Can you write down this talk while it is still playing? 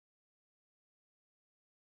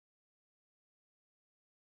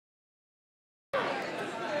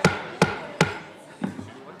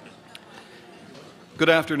Good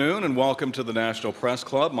afternoon and welcome to the National Press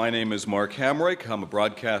Club. My name is Mark Hamrick. I'm a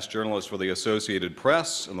broadcast journalist for the Associated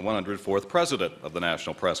Press and the 104th president of the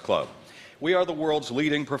National Press Club. We are the world's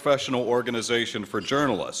leading professional organization for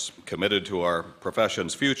journalists, committed to our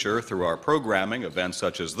profession's future through our programming, events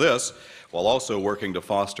such as this, while also working to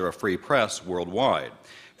foster a free press worldwide.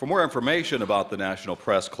 For more information about the National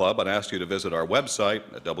Press Club, I'd ask you to visit our website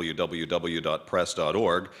at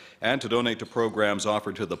www.press.org and to donate to programs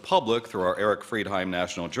offered to the public through our Eric Friedheim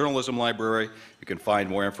National Journalism Library. You can find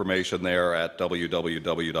more information there at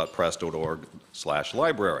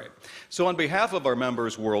www.press.org/library. So on behalf of our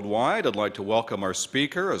members worldwide, I'd like to welcome our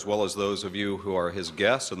speaker, as well as those of you who are his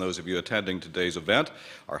guests and those of you attending today's event.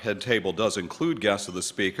 Our head table does include guests of the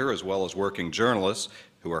speaker, as well as working journalists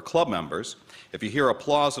who are club members. If you hear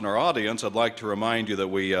applause in our audience, I'd like to remind you that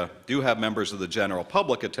we do have members of the general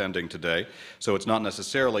public attending today, so it's not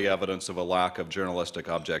necessarily evidence of a lack of journalistic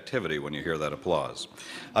objectivity when you hear that applause.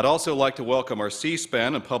 I'd also like to welcome our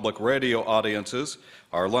C-SPAN and public radio audiences.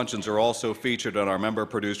 Our luncheons are also featured on our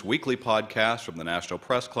member-produced weekly podcast from the National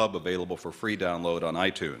Press Club, available for free download on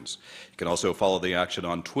iTunes. You can also follow the action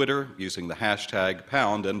on Twitter using the hashtag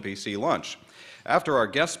 #NPCLunch. After our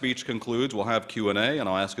guest speech concludes, we'll have Q&A, and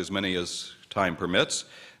I'll ask as many as time permits.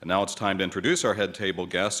 And now it's time to introduce our head table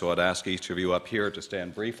guests, so I'd ask each of you up here to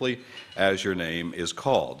stand briefly as your name is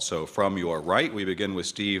called. So from your right, we begin with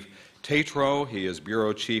Steve Tatro. He is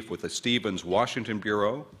Bureau Chief with the Stevens Washington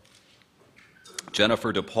Bureau.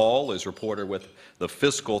 Jennifer DePaul is reporter with the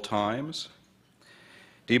Fiscal Times.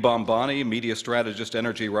 Dee Bombani, media strategist,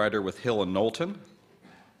 energy writer with Hill and Knowlton.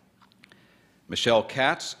 Michelle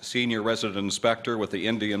Katz, senior resident inspector with the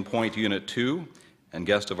Indian Point Unit 2 and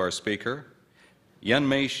guest of our speaker.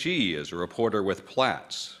 Yen-Mei Shi is a reporter with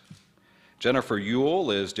Platts. Jennifer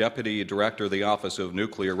Ewell is deputy director of the Office of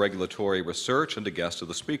Nuclear Regulatory Research and a guest of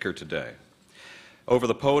the speaker today. Over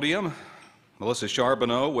the podium, Melissa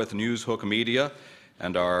Charbonneau with Newshook Media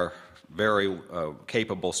and our very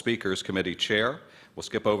capable Speakers Committee chair. We'll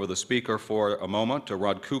skip over the speaker for a moment.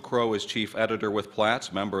 Rod Kukro is chief editor with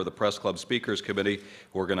Platts, member of the Press Club Speakers Committee,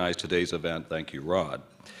 who organized today's event. Thank you, Rod.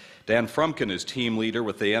 Dan Frumkin is team leader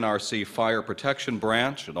with the NRC Fire Protection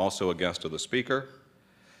Branch and also a guest of the speaker.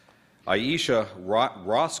 Aisha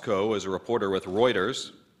Roscoe is a reporter with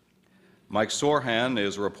Reuters. Mike Sorhan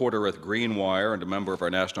is a reporter with Greenwire and a member of our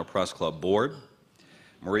National Press Club board.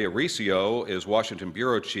 Maria Riccio is Washington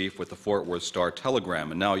Bureau Chief with the Fort Worth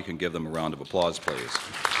Star-Telegram. And now you can give them a round of applause, please.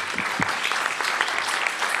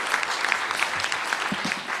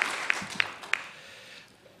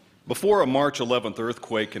 Before a March 11th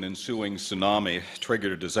earthquake and ensuing tsunami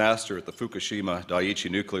triggered a disaster at the Fukushima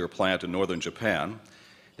Daiichi nuclear plant in northern Japan,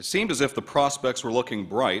 it seemed as if the prospects were looking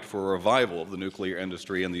bright for a revival of the nuclear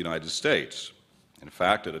industry in the United States. In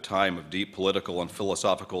fact, at a time of deep political and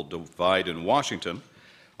philosophical divide in Washington,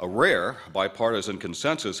 a rare bipartisan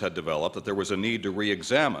consensus had developed that there was a need to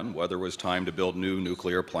re-examine whether it was time to build new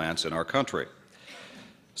nuclear plants in our country.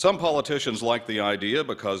 Some politicians like the idea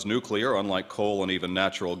because nuclear, unlike coal and even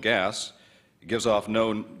natural gas, gives off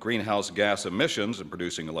no greenhouse gas emissions in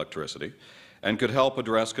producing electricity and could help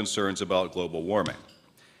address concerns about global warming.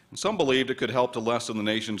 And some believed it could help to lessen the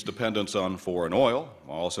nation's dependence on foreign oil,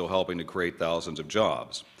 while also helping to create thousands of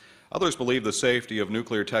jobs. Others believe the safety of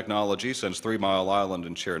nuclear technology since 3 Mile Island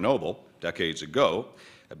and Chernobyl, decades ago,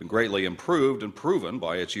 had been greatly improved and proven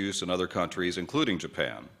by its use in other countries, including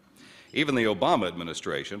Japan. Even the Obama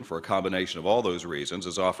administration, for a combination of all those reasons,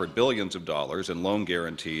 has offered billions of dollars in loan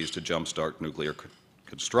guarantees to jumpstart nuclear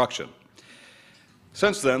construction.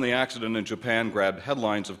 Since then, the accident in Japan grabbed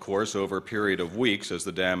headlines, of course, over a period of weeks as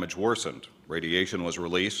the damage worsened. Radiation was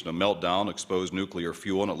released, and a meltdown exposed nuclear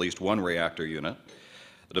fuel in at least one reactor unit.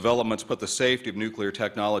 The developments put the safety of nuclear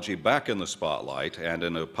technology back in the spotlight and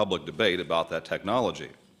in a public debate about that technology.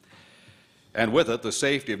 And with it, the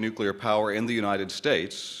safety of nuclear power in the United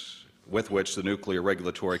States, with which the Nuclear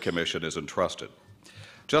Regulatory Commission is entrusted.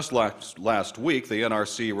 Just last week, the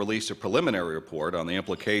NRC released a preliminary report on the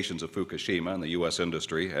implications of Fukushima in the U.S.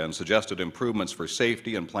 industry and suggested improvements for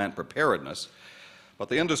safety and plant preparedness. But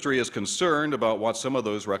the industry is concerned about what some of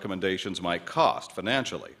those recommendations might cost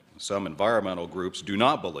financially. Some environmental groups do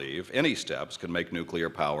not believe any steps can make nuclear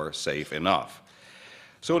power safe enough.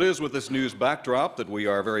 So it is with this news backdrop that we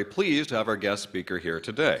are very pleased to have our guest speaker here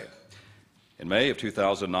today. In May of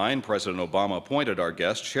 2009, President Obama appointed our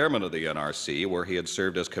guest chairman of the NRC, where he had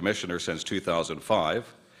served as commissioner since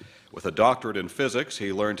 2005. With a doctorate in physics,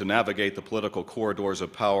 he learned to navigate the political corridors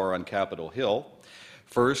of power on Capitol Hill,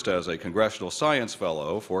 first as a congressional science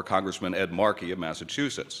fellow for Congressman Ed Markey of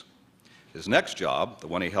Massachusetts. His next job, the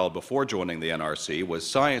one he held before joining the NRC, was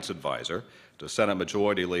science advisor to Senate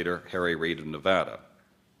Majority Leader Harry Reid of Nevada.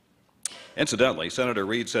 Incidentally, Senator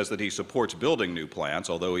Reid says that he supports building new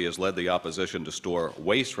plants, although he has led the opposition to store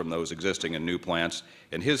waste from those existing and new plants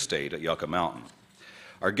in his state at Yucca Mountain.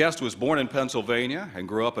 Our guest was born in Pennsylvania and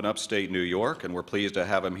grew up in upstate New York, and we're pleased to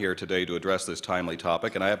have him here today to address this timely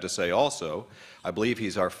topic. And I have to say also, I believe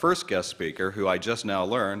he's our first guest speaker who I just now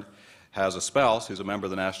learned has a spouse who's a member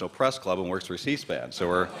of the National Press Club and works for C-SPAN. So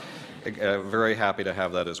we're very happy to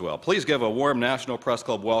have that as well. Please give a warm National Press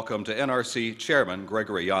Club welcome to NRC Chairman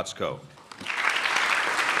Gregory Jaczko.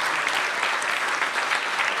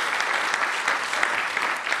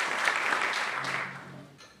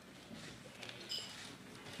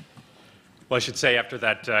 Well, I should say after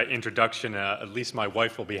that introduction, at least my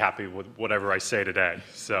wife will be happy with whatever I say today.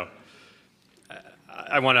 So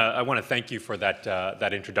I want to thank you for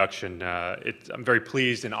that introduction. I'm very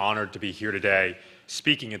pleased and honored to be here today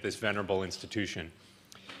speaking at this venerable institution.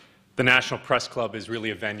 The National Press Club is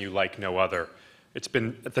really a venue like no other. It's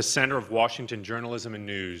been at the center of Washington journalism and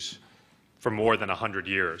news for more than 100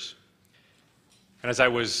 years. And as I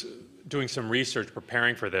was doing some research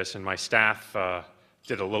preparing for this, and my staff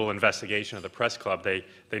did a little investigation of the Press Club, they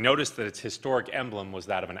noticed that its historic emblem was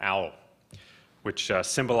that of an owl, which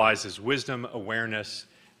symbolizes wisdom, awareness,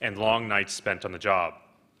 and long nights spent on the job.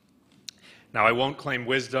 Now, I won't claim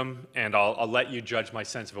wisdom, and I'll let you judge my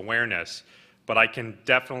sense of awareness, but I can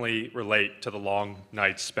definitely relate to the long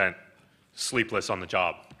nights spent sleepless on the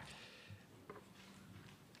job.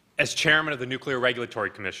 As chairman of the Nuclear Regulatory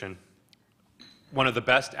Commission, one of the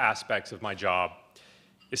best aspects of my job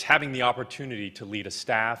is having the opportunity to lead a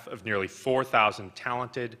staff of nearly 4,000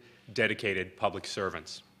 talented, dedicated public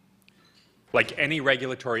servants. Like any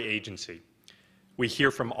regulatory agency, we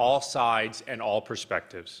hear from all sides and all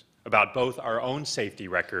perspectives about both our own safety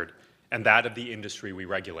record and that of the industry we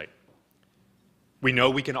regulate. We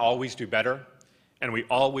know we can always do better, and we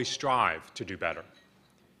always strive to do better.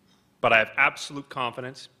 But I have absolute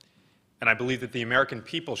confidence, and I believe that the American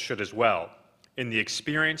people should as well, in the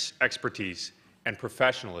experience, expertise, and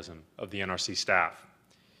professionalism of the NRC staff.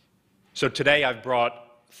 So today I've brought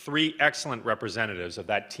 3 excellent representatives of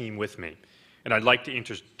that team with me, and I'd like to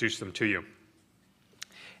introduce them to you.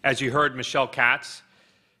 As you heard, Michelle Katz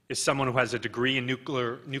is someone who has a degree in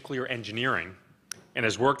nuclear engineering and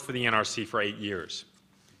has worked for the NRC for 8 years.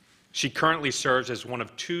 She currently serves as one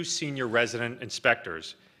of 2 senior resident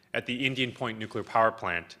inspectors at the Indian Point Nuclear Power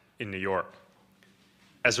Plant in New York.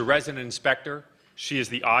 As a resident inspector, she is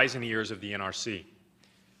the eyes and ears of the NRC.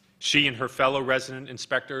 She and her fellow resident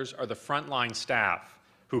inspectors are the frontline staff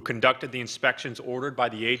who conducted the inspections ordered by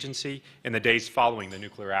the agency in the days following the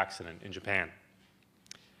nuclear accident in Japan.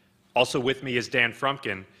 Also with me is Dan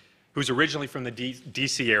Frumpkin, who's originally from the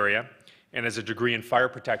D.C. area and has a degree in fire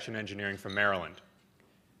protection engineering from Maryland.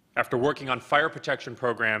 After working on fire protection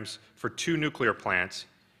programs for 2 nuclear plants,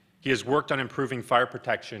 he has worked on improving fire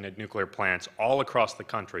protection at nuclear plants all across the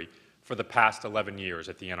country for the past 11 years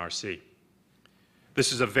at the NRC.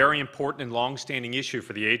 This is a very important and long-standing issue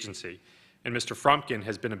for the agency, and Mr. Frumpkin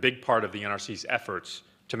has been a big part of the NRC's efforts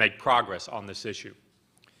to make progress on this issue.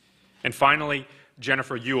 And finally,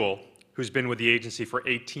 Jennifer Ewell, who's been with the agency for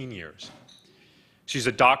 18 years. She's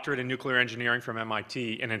a doctorate in nuclear engineering from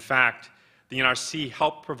MIT, and in fact, the NRC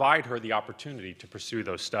helped provide her the opportunity to pursue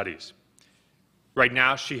those studies. Right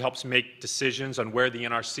now, she helps make decisions on where the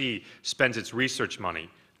NRC spends its research money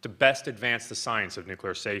to best advance the science of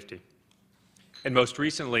nuclear safety. And most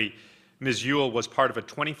recently, Ms. Ewell was part of a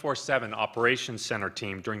 24/7 operations center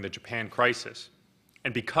team during the Japan crisis.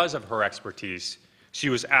 And because of her expertise, she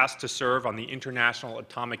was asked to serve on the International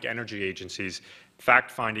Atomic Energy Agency's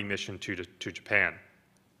fact-finding mission to Japan.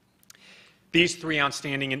 These 3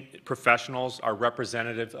 outstanding professionals are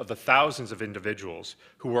representative of the thousands of individuals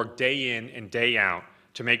who work day in and day out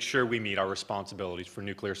to make sure we meet our responsibilities for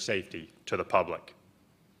nuclear safety to the public.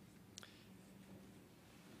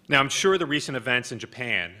 Now, I'm sure the recent events in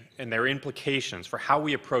Japan and their implications for how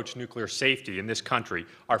we approach nuclear safety in this country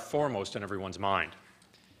are foremost in everyone's mind.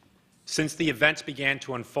 Since the events began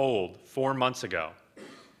to unfold 4 months ago,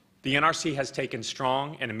 the NRC has taken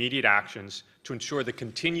strong and immediate actions to ensure the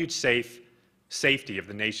continued safety of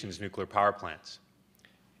the nation's nuclear power plants.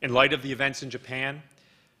 In light of the events in Japan,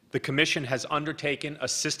 the Commission has undertaken a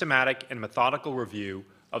systematic and methodical review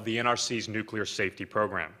of the NRC's nuclear safety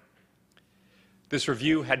program. This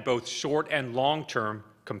review had both short and long-term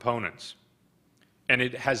components, and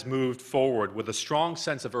it has moved forward with a strong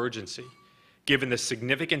sense of urgency, given the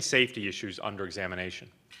significant safety issues under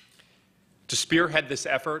examination. To spearhead this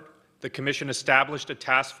effort, the Commission established a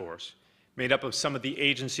task force made up of some of the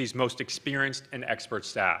agency's most experienced and expert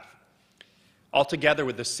staff. Altogether,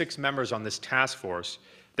 with the 6 members on this task force,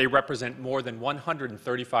 they represent more than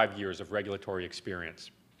 135 years of regulatory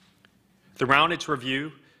experience. Throughout its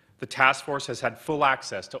review, the task force has had full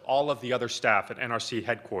access to all of the other staff at NRC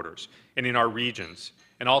headquarters and in our regions,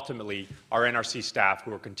 and ultimately our NRC staff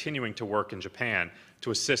who are continuing to work in Japan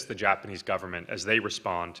to assist the Japanese government as they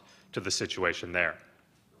respond to the situation there.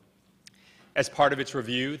 As part of its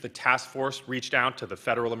review, the task force reached out to the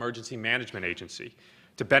Federal Emergency Management Agency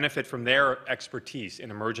to benefit from their expertise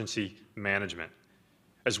in emergency management,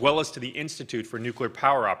 as well as to the Institute for Nuclear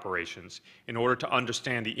Power Operations in order to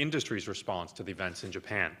understand the industry's response to the events in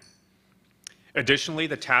Japan. Additionally,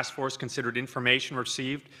 the task force considered information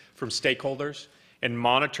received from stakeholders and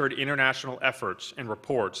monitored international efforts and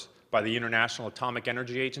reports by the International Atomic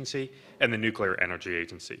Energy Agency and the Nuclear Energy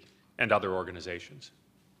Agency and other organizations.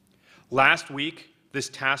 Last week, this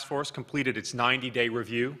task force completed its 90-day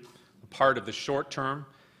review, part of the short-term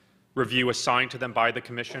review assigned to them by the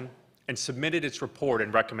Commission, and submitted its report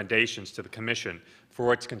and recommendations to the Commission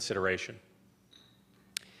for its consideration.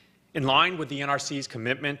 In line with the NRC's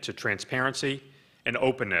commitment to transparency and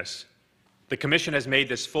openness, the Commission has made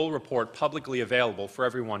this full report publicly available for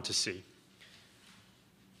everyone to see.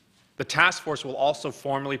 The task force will also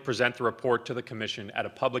formally present the report to the Commission at a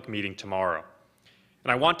public meeting tomorrow.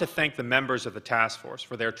 And I want to thank the members of the task force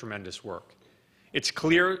for their tremendous work. It's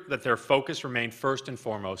clear that their focus remained first and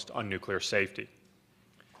foremost on nuclear safety.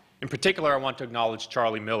 In particular, I want to acknowledge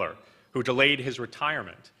Charlie Miller, who delayed his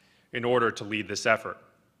retirement in order to lead this effort.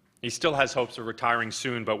 He still has hopes of retiring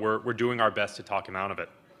soon, but we're doing our best to talk him out of it.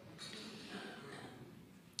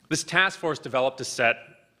 This task force developed a set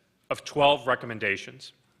of 12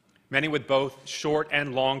 recommendations, many with both short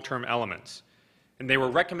and long-term elements, and they were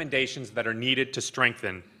recommendations that are needed to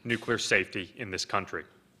strengthen nuclear safety in this country.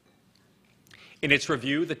 In its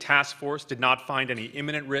review, the task force did not find any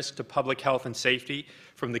imminent risk to public health and safety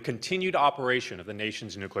from the continued operation of the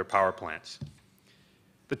nation's nuclear power plants.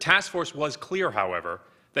 The task force was clear, however,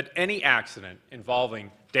 that any accident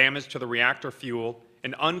involving damage to the reactor fuel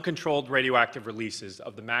and uncontrolled radioactive releases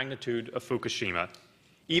of the magnitude of Fukushima,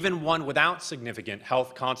 even one without significant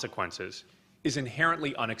health consequences, is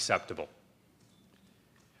inherently unacceptable.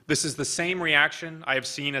 This is the same reaction I have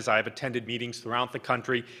seen as I have attended meetings throughout the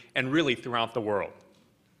country and really throughout the world.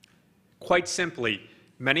 Quite simply,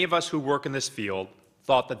 many of us who work in this field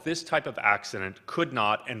thought that this type of accident could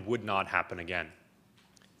not and would not happen again.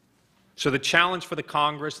 So the challenge for the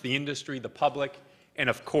Congress, the industry, the public, and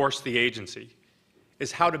of course the agency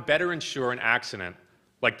is how to better ensure an accident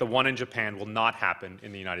like the one in Japan will not happen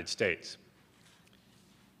in the United States.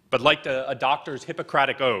 But like a doctor's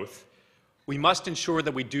Hippocratic oath, we must ensure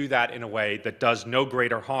that we do that in a way that does no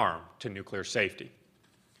greater harm to nuclear safety.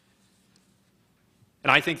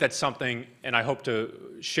 And I think that's something, and I hope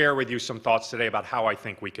to share with you some thoughts today about how I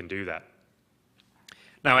think we can do that.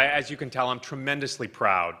 Now, as you can tell, I'm tremendously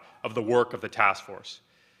proud of the work of the task force.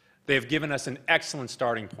 They have given us an excellent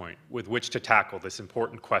starting point with which to tackle this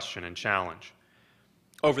important question and challenge.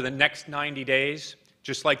 Over the next 90 days,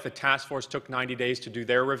 just like the task force took 90 days to do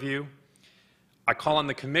their review, I call on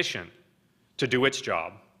the Commission to do its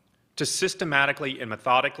job, to systematically and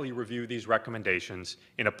methodically review these recommendations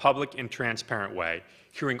in a public and transparent way,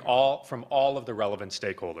 hearing from all of the relevant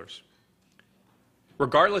stakeholders.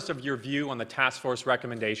 Regardless of your view on the task force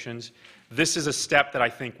recommendations, this is a step that I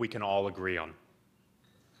think we can all agree on.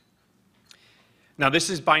 Now,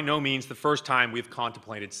 this is by no means the first time we've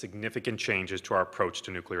contemplated significant changes to our approach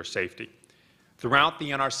to nuclear safety. Throughout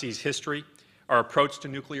the NRC's history, our approach to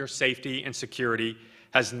nuclear safety and security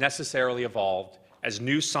has necessarily evolved as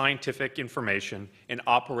new scientific information and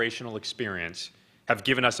operational experience have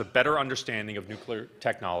given us a better understanding of nuclear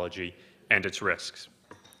technology and its risks.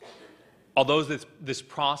 Although this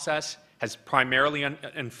process has primarily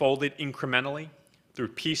unfolded incrementally through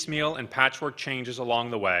piecemeal and patchwork changes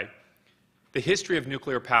along the way, the history of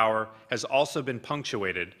nuclear power has also been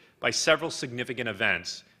punctuated by several significant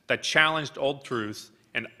events that challenged old truths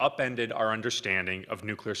and upended our understanding of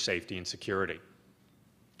nuclear safety and security.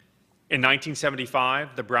 In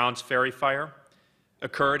 1975, the Browns Ferry fire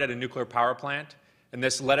occurred at a nuclear power plant, and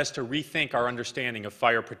this led us to rethink our understanding of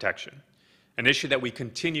fire protection, an issue that we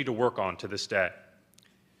continue to work on to this day.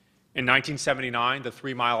 In 1979, the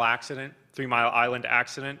 3 Mile Island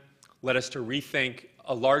accident led us to rethink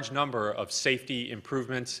a large number of safety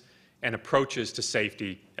improvements and approaches to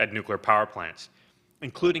safety at nuclear power plants,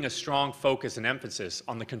 including a strong focus and emphasis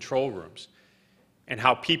on the control rooms and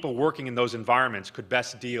how people working in those environments could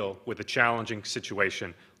best deal with a challenging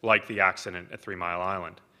situation like the accident at 3 Mile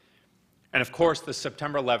Island. And of course, the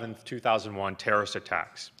September 11, 2001 terrorist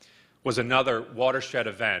attacks was another watershed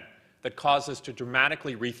event that caused us to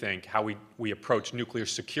dramatically rethink how we approach nuclear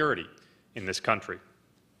security in this country.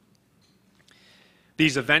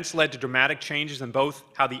 These events led to dramatic changes in both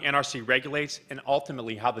how the NRC regulates and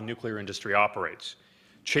ultimately how the nuclear industry operates,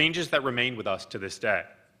 changes that remain with us to this day.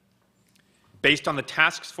 Based on the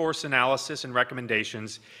task force analysis and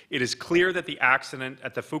recommendations, it is clear that the accident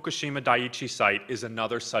at the Fukushima Daiichi site is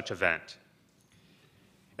another such event.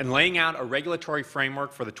 In laying out a regulatory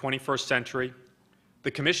framework for the 21st century,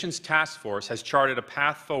 the Commission's task force has charted a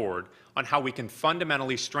path forward on how we can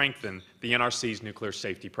fundamentally strengthen the NRC's nuclear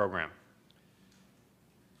safety program.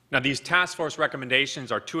 Now, these task force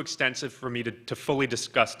recommendations are too extensive for me to fully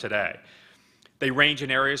discuss today. They range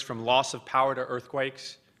in areas from loss of power to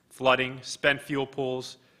earthquakes, flooding, spent fuel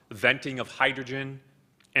pools, venting of hydrogen,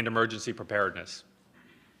 and emergency preparedness.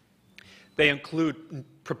 They include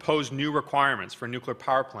proposed new requirements for nuclear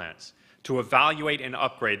power plants to evaluate and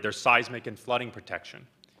upgrade their seismic and flooding protection,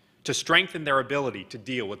 to strengthen their ability to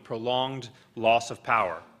deal with prolonged loss of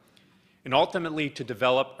power, and ultimately to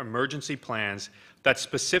develop emergency plans that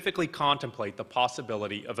specifically contemplate the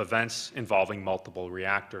possibility of events involving multiple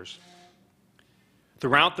reactors.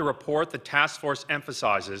 Throughout the report, the task force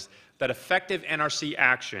emphasizes that effective NRC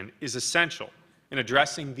action is essential in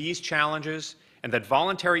addressing these challenges and that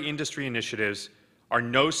voluntary industry initiatives are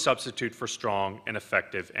no substitute for strong and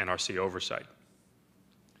effective NRC oversight.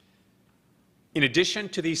 In addition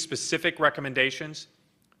to these specific recommendations,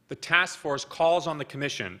 the task force calls on the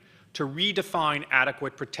Commission to redefine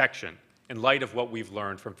adequate protection in light of what we've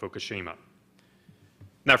learned from Fukushima.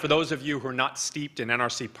 Now, for those of you who are not steeped in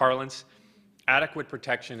NRC parlance, adequate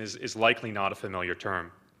protection is likely not a familiar term.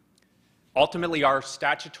 Ultimately, our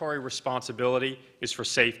statutory responsibility is for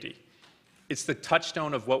safety. It's the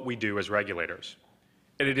touchstone of what we do as regulators.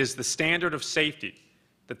 And it is the standard of safety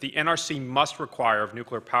that the NRC must require of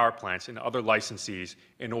nuclear power plants and other licensees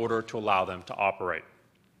in order to allow them to operate.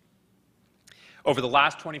 Over the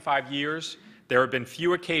last 25 years, there have been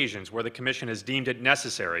few occasions where the Commission has deemed it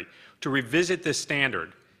necessary to revisit this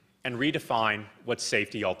standard and redefine what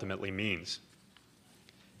safety ultimately means.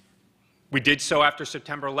 We did so after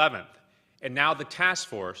September 11th, and now the task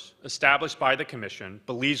force established by the Commission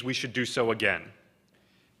believes we should do so again,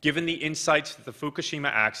 given the insights that the Fukushima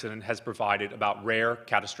accident has provided about rare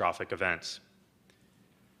catastrophic events.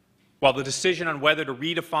 While the decision on whether to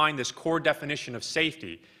redefine this core definition of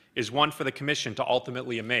safety is one for the Commission to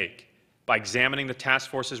ultimately make by examining the task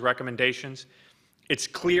force's recommendations, it's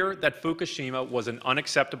clear that Fukushima was an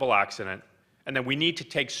unacceptable accident and that we need to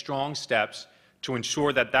take strong steps to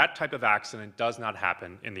ensure that that type of accident does not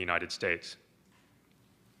happen in the United States.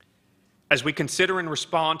 As we consider and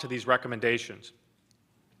respond to these recommendations,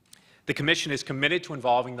 the Commission is committed to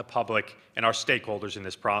involving the public and our stakeholders in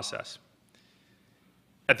this process.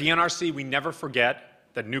 At the NRC, we never forget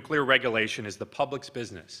that nuclear regulation is the public's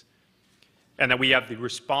business and that we have the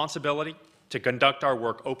responsibility to conduct our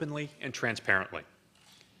work openly and transparently.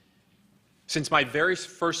 Since my very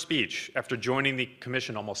first speech after joining the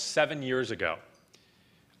Commission almost 7 years ago,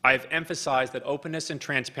 I have emphasized that openness and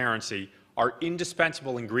transparency are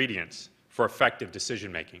indispensable ingredients for effective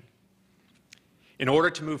decision-making. In order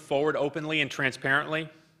to move forward openly and transparently,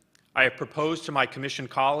 I have proposed to my Commission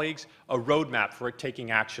colleagues a roadmap for taking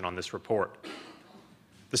action on this report.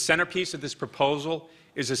 The centerpiece of this proposal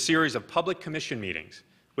is a series of public Commission meetings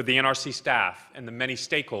with the NRC staff and the many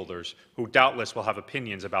stakeholders who doubtless will have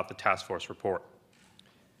opinions about the task force report.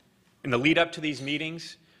 In the lead up to these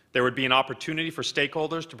meetings, there would be an opportunity for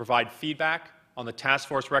stakeholders to provide feedback on the task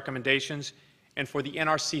force recommendations and for the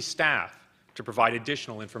NRC staff to provide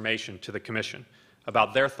additional information to the Commission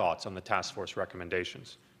about their thoughts on the task force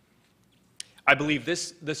recommendations. I believe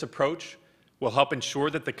this approach will help ensure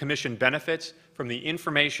that the Commission benefits from the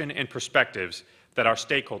information and perspectives that our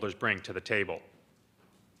stakeholders bring to the table.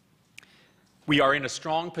 We are in a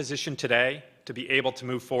strong position today to be able to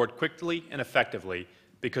move forward quickly and effectively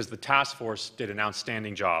because the task force did an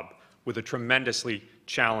outstanding job with a tremendously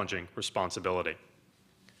challenging responsibility.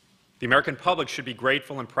 The American public should be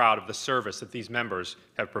grateful and proud of the service that these members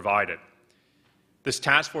have provided. This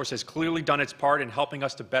task force has clearly done its part in helping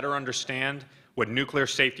us to better understand what nuclear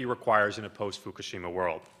safety requires in a post-Fukushima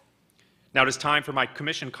world. Now it is time for my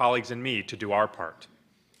Commission colleagues and me to do our part.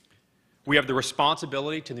 We have the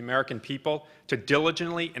responsibility to the American people to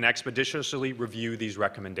diligently and expeditiously review these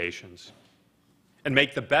recommendations and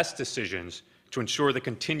make the best decisions to ensure the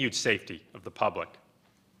continued safety of the public.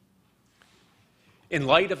 In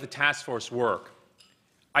light of the task force work,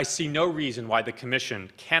 I see no reason why the Commission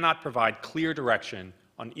cannot provide clear direction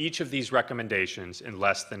on each of these recommendations in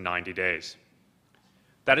less than 90 days.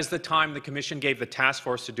 That is the time the Commission gave the task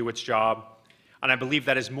force to do its job. and I believe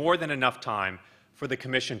that is more than enough time for the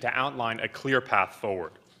Commission to outline a clear path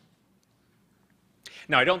forward.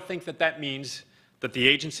 Now, I don't think that that means that the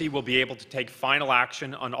agency will be able to take final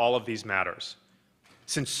action on all of these matters,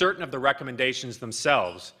 since certain of the recommendations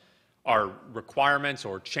themselves are requirements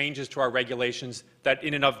or changes to our regulations that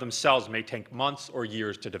in and of themselves may take months or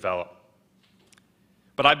years to develop.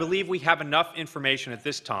 But I believe we have enough information at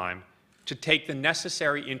this time to take the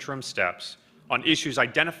necessary interim steps on issues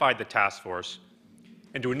identified by the task force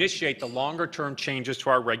and to initiate the longer-term changes to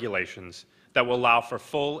our regulations that will allow for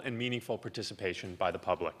full and meaningful participation by the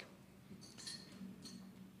public.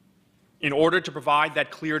 In order to provide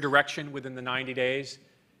that clear direction within the 90 days,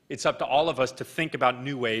 it's up to all of us to think about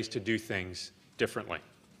new ways to do things differently.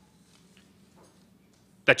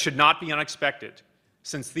 That should not be unexpected,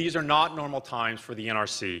 since these are not normal times for the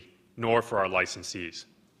NRC, nor for our licensees.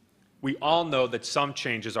 We all know that some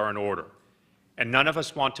changes are in order, and none of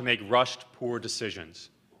us want to make rushed, poor decisions.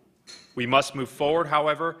 We must move forward,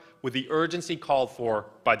 however, with the urgency called for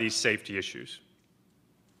by these safety issues.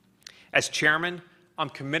 As chairman, I'm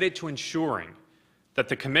committed to ensuring that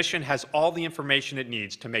the Commission has all the information it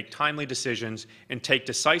needs to make timely decisions and take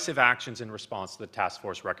decisive actions in response to the task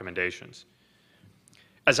force recommendations.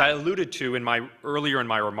 As I alluded to earlier in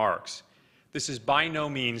my remarks, this is by no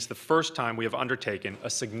means the first time we have undertaken a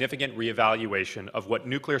significant reevaluation of what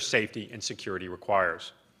nuclear safety and security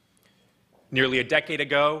requires. Nearly a decade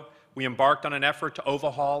ago, we embarked on an effort to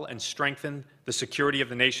overhaul and strengthen the security of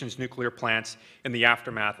the nation's nuclear plants in the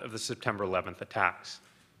aftermath of the September 11th attacks.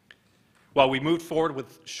 While we moved forward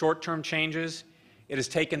with short-term changes, it has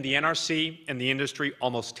taken the NRC and the industry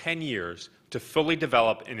almost 10 years to fully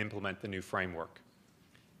develop and implement the new framework.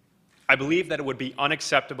 I believe that it would be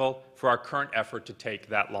unacceptable for our current effort to take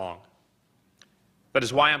that long. That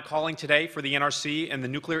is why I'm calling today for the NRC and the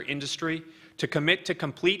nuclear industry to commit to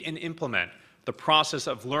complete and implement the process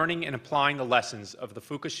of learning and applying the lessons of the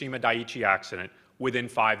Fukushima Daiichi accident within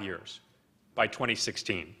 5 years, by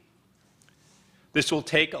 2016. This will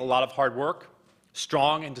take a lot of hard work,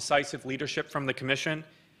 strong and decisive leadership from the Commission,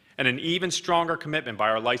 and an even stronger commitment by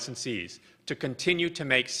our licensees to continue to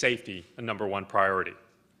make safety a #1 priority.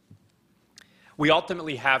 We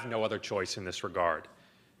ultimately have no other choice in this regard.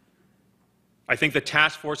 I think the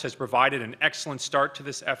task force has provided an excellent start to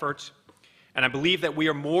this effort, and I believe that we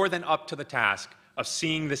are more than up to the task of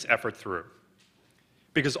seeing this effort through.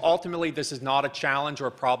 Because ultimately, this is not a challenge or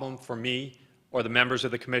a problem for me or the members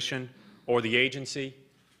of the Commission or the agency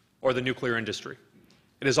or the nuclear industry.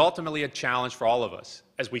 It is ultimately a challenge for all of us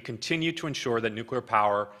as we continue to ensure that nuclear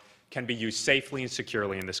power can be used safely and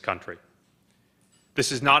securely in this country.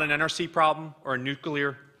 This is not an NRC problem or a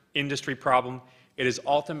nuclear industry problem. It is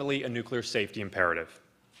ultimately a nuclear safety imperative.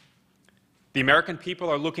 The American people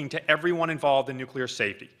are looking to everyone involved in nuclear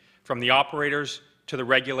safety, from the operators to the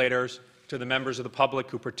regulators to the members of the public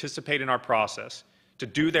who participate in our process, to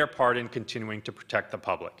do their part in continuing to protect the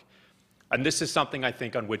public. And this is something I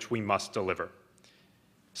think on which we must deliver.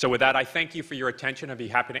 So with that, I thank you for your attention. I'd be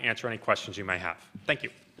happy to answer any questions you may have. Thank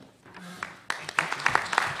you.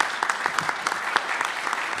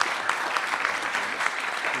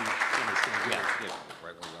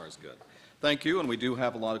 Right where you are is good. Thank you, and we do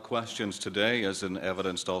have a lot of questions today, as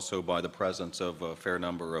evidenced also by the presence of a fair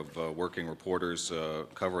number of working reporters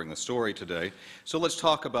covering the story today. So let's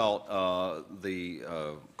talk about the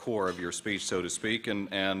core of your speech, so to speak,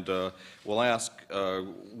 and we'll ask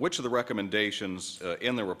which of the recommendations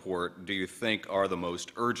in the report do you think are the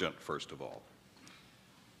most urgent, first of all?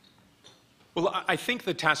 Well, I think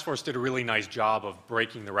the task force did a really nice job of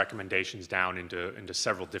breaking the recommendations down into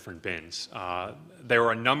several different bins. There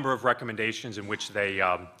were a number of recommendations in which they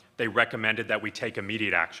recommended that we take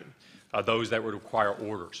immediate action, those that would require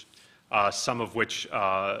orders, some of which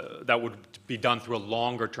that would be done through a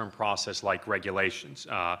longer-term process like regulations.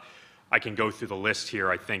 I can go through the list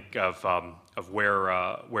here, I think, of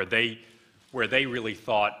where they really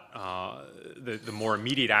thought the more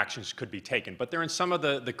immediate actions could be taken. But they're in some of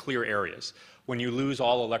the clear areas. When you lose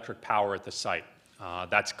all electric power at the site,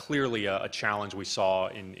 that's clearly a challenge we saw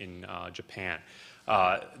in Japan.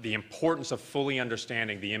 The importance of fully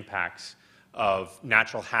understanding the impacts of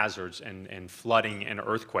natural hazards and flooding and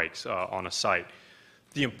earthquakes on a site.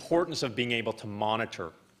 The importance of being able to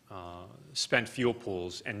monitor spent fuel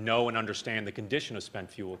pools and know and understand the condition of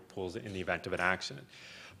spent fuel pools in the event of an accident.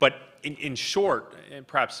 But in short, and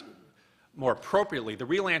perhaps more appropriately, the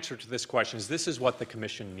real answer to this question is this is what the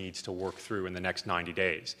Commission needs to work through in the next 90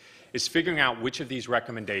 days, is figuring out which of these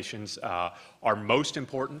recommendations are most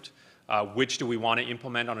important, which do we want to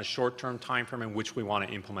implement on a short-term time frame and which we want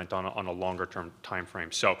to implement on a longer-term time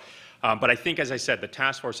frame. So, but I think, as I said, the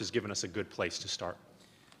task force has given us a good place to start.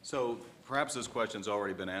 So perhaps this question's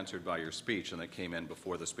already been answered by your speech, and that came in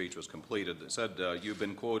before the speech was completed. It said you've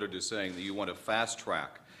been quoted as saying that you want to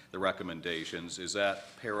fast-track the recommendations. Is that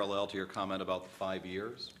parallel to your comment about the 5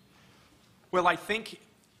 years? Well, I think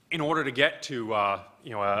in order to get to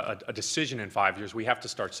a decision in 5 years, we have to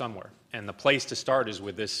start somewhere, and the place to start is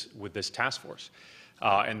with this task force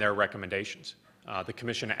and their recommendations. The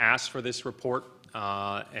Commission asked for this report,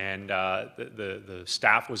 and the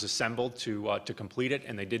staff was assembled to complete it,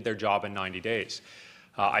 and they did their job in 90 days.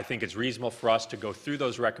 I think it's reasonable for us to go through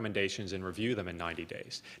those recommendations and review them in 90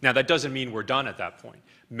 days. Now, that doesn't mean we're done at that point.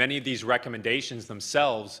 Many of these recommendations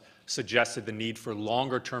themselves suggested the need for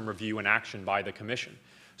longer-term review and action by the Commission.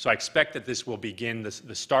 So I expect that this will begin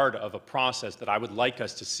the start of a process that I would like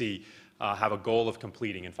us to see have a goal of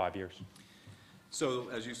completing in 5 years. So,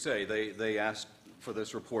 as you say, they asked for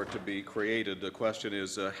this report to be created. The question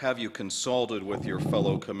is, have you consulted with your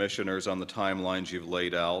fellow commissioners on the timelines you've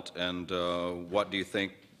laid out, and what do you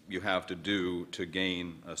think you have to do to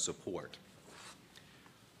gain support?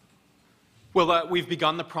 Well, we've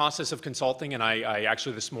begun the process of consulting, and I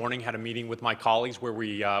actually this morning had a meeting with my colleagues where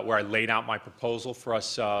I laid out my proposal for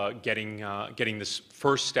us getting this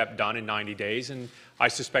first step done in 90 days, and I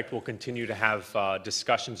suspect we'll continue to have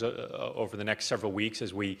discussions over the next several weeks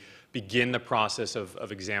as we begin the process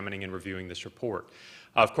of examining and reviewing this report.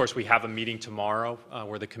 Of course, we have a meeting tomorrow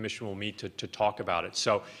where the Commission will meet to talk about it.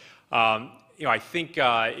 So, I think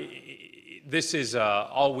this is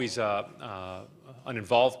always an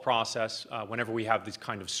involved process whenever we have these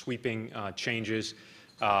kind of sweeping changes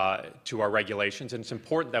to our regulations. And it's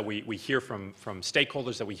important that we hear from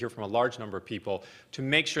stakeholders, that we hear from a large number of people to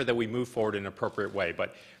make sure that we move forward in an appropriate way.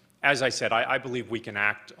 But as I said, I believe we can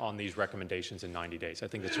act on these recommendations in 90 days. I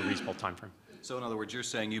think it's a reasonable time frame. So in other words, you're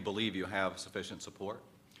saying you believe you have sufficient support?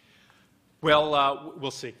 Well,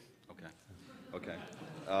 we'll see. Okay.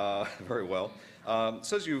 Very well.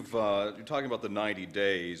 Says you're talking about the 90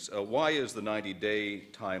 days. Why is the 90-day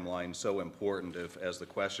timeline so important if, as the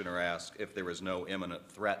questioner asked, if there is no imminent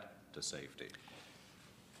threat to safety?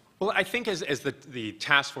 Well, I think as the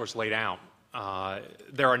task force laid out,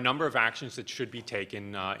 there are a number of actions that should be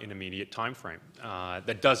taken in immediate time frame.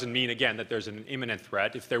 That doesn't mean, again, that there's an imminent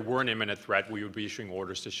threat. If there were an imminent threat, we would be issuing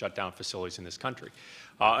orders to shut down facilities in this country.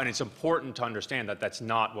 And it's important to understand that that's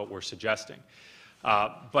not what we're suggesting.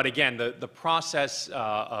 But again, the process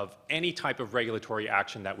of any type of regulatory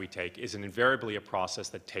action that we take is invariably a process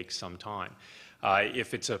that takes some time.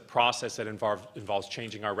 If it's a process that involves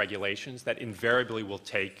changing our regulations, that invariably will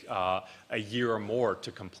take a year or more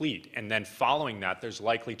to complete. And then following that, there's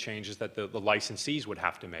likely changes that the licensees would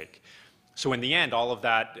have to make. So in the end, all of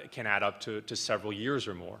that can add up to several years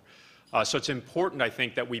or more. So it's important, I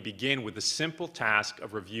think, that we begin with the simple task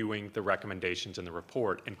of reviewing the recommendations in the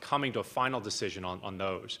report and coming to a final decision on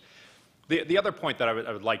those. The other point that I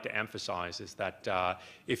would like to emphasize is that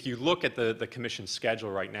if you look at the Commission's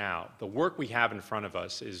schedule right now, the work we have in front of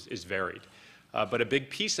us is varied. But a big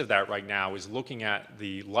piece of that right now is looking at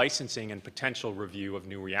the licensing and potential review of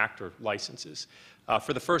new reactor licenses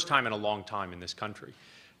for the first time in a long time in this country.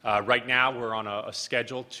 Right now, we're on a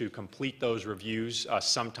schedule to complete those reviews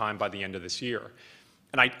sometime by the end of this year.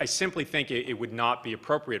 And I simply think it would not be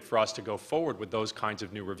appropriate for us to go forward with those kinds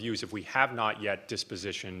of new reviews if we have not yet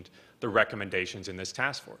dispositioned the recommendations in this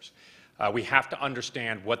task force. We have to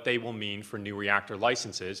understand what they will mean for new reactor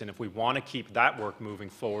licenses, and if we want to keep that work moving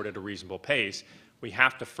forward at a reasonable pace, we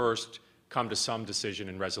have to first come to some decision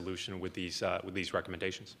and resolution with these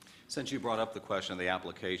recommendations. Since you brought up the question of the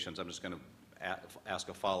applications, I'm just going to ask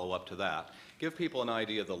a follow-up to that. Give people an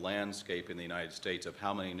idea of the landscape in the United States of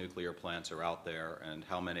how many nuclear plants are out there and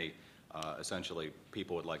how many, essentially,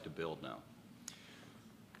 people would like to build now.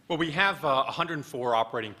 Well, we have 104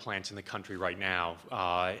 operating plants in the country right now,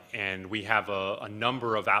 and we have a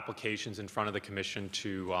number of applications in front of the Commission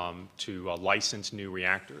to license new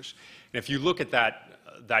reactors. And if you look at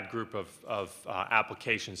that group of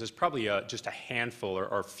applications, there's probably just a handful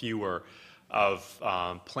or fewer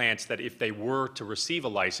of plants that, if they were to receive a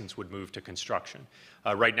license, would move to construction.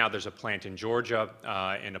 Right now, there's a plant in Georgia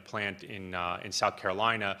and a plant in South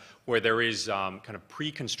Carolina where there is kind of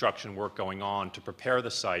pre-construction work going on to prepare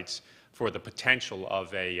the sites for the potential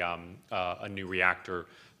of a new reactor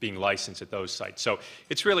being licensed at those sites. So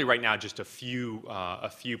it's really right now just a few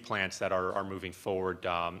plants that are moving forward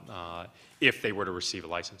if they were to receive a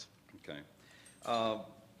license. Okay.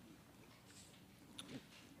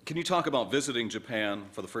 Can you talk about visiting Japan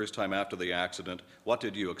for the first time after the accident? What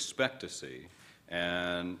did you expect to see?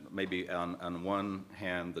 and maybe on one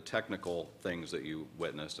hand the technical things that you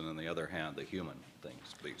witnessed, and on the other hand the human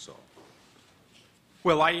things that you saw?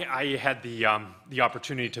 Well, I had the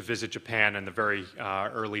opportunity to visit Japan in the very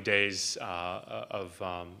early days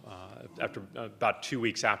after about 2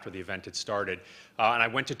 weeks after the event had started, and I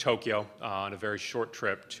went to Tokyo on a very short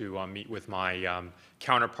trip to meet with my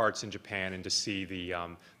counterparts in Japan and to see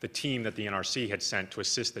the team that the NRC had sent to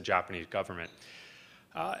assist the Japanese government.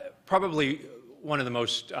 Probably one of the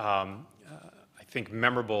most, I think,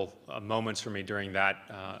 memorable moments for me during that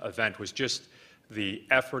event was just the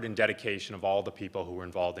effort and dedication of all the people who were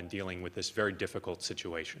involved in dealing with this very difficult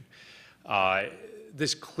situation.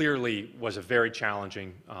 This clearly was a very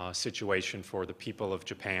challenging situation for the people of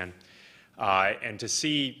Japan. And to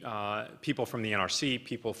see people from the NRC,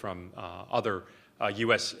 people from other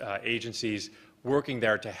U.S. agencies working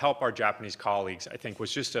there to help our Japanese colleagues, I think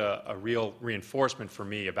was just a real reinforcement for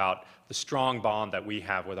me about the strong bond that we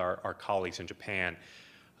have with our colleagues in Japan.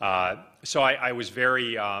 So I was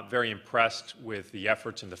very impressed with the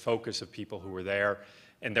efforts and the focus of people who were there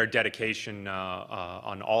and their dedication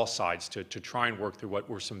on all sides to try and work through what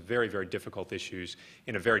were some very, very difficult issues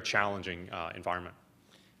in a very challenging environment.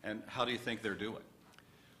 And how do you think they're doing?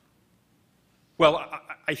 Well,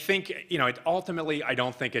 I think, ultimately, I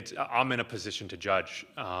don't think I'm in a position to judge.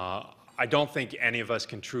 I don't think any of us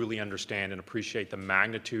can truly understand and appreciate the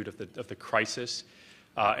magnitude of the crisis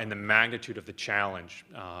and the magnitude of the challenge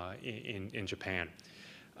in Japan.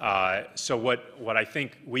 So what I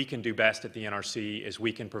think we can do best at the NRC is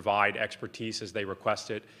we can provide expertise as they request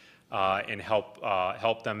it and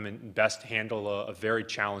help them and best handle a very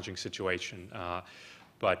challenging situation.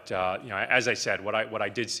 But as I said, what I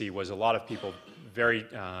did see was a lot of people very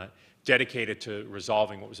dedicated to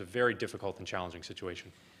resolving what was a very difficult and challenging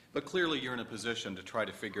situation. But clearly you're in a position to try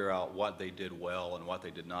to figure out what they did well and what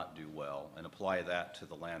they did not do well and apply that to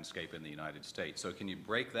the landscape in the United States. So can you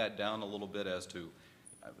break that down a little bit as to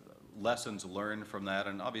lessons learned from that?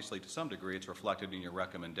 And obviously to some degree it's reflected in your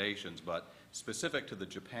recommendations, but specific to the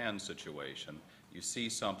Japan situation, you see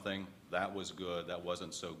something that was good, that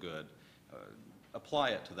wasn't so good. Apply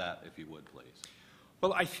it to that, if you would, please.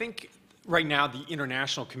 Well, I think right now the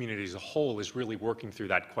international community as a whole is really working through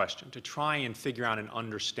that question to try and figure out and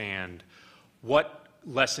understand what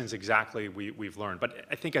lessons exactly we've learned. But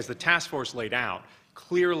I think as the task force laid out,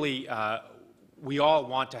 clearly we all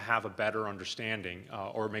want to have a better understanding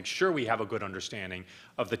or make sure we have a good understanding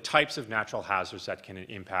of the types of natural hazards that can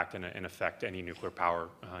impact and affect any nuclear power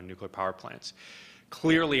plants.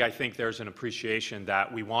 Clearly, I think there's an appreciation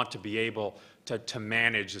that we want to be able to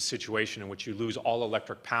manage a situation in which you lose all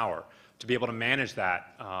electric power, to be able to manage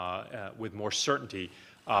that with more certainty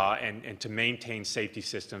and to maintain safety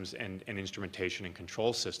systems and instrumentation and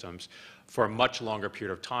control systems for a much longer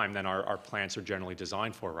period of time than our plants are generally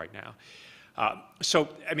designed for right now. So,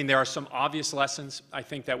 I mean, there are some obvious lessons, I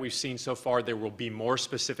think, that we've seen so far. There will be more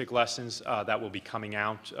specific lessons that will be coming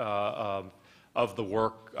out of the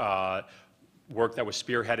work that was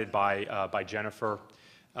spearheaded by Jennifer,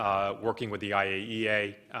 working with the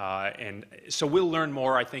IAEA. And so we'll learn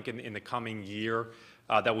more, I think, in the coming year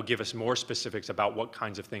that will give us more specifics about what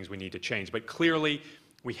kinds of things we need to change. But clearly,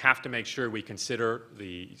 we have to make sure we consider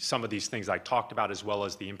some of these things I talked about, as well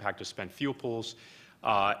as the impact of spent fuel pools,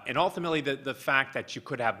 and ultimately the fact that you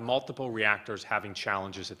could have multiple reactors having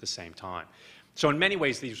challenges at the same time. So in many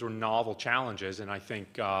ways, these were novel challenges, and I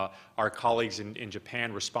think our colleagues in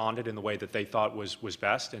Japan responded in the way that they thought was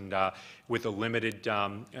best, and with the limited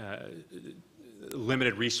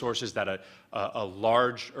resources that a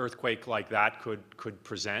large earthquake like that could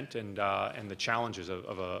present, and the challenges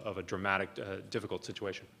of a dramatic, difficult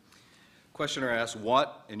situation. Questioner asks,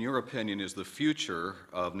 what, in your opinion, is the future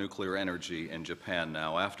of nuclear energy in Japan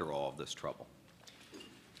now after all of this trouble?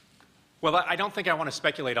 Well, I don't think I want to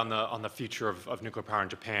speculate on the future of nuclear power in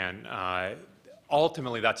Japan.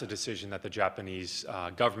 Ultimately, that's a decision that the Japanese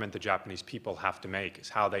government, the Japanese people have to make, is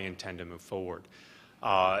how they intend to move forward.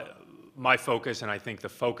 My focus, and I think the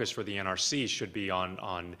focus for the NRC, should be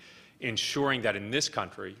on ensuring that in this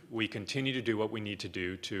country we continue to do what we need to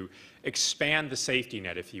do to expand the safety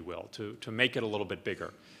net, if you will, to make it a little bit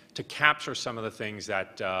bigger, to capture some of the things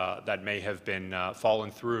that may have been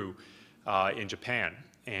fallen through in Japan.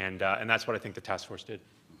 And that's what I think the task force did.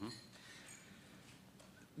 Mm-hmm.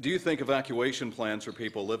 Do you think evacuation plans for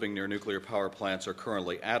people living near nuclear power plants are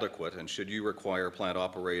currently adequate, and should you require plant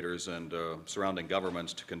operators and surrounding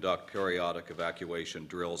governments to conduct periodic evacuation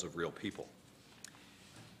drills of real people?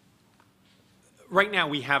 Right now,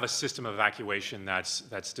 we have a system of evacuation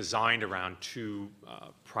that's designed around two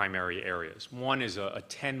primary areas. One is a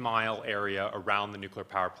 10-mile area around the nuclear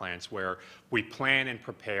power plants where we plan and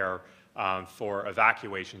prepare for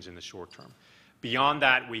evacuations in the short term. Beyond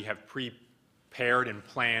that, we have prepared and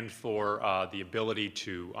planned for the ability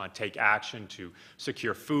to take action to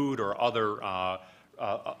secure food or other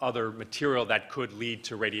material that could lead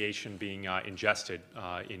to radiation being ingested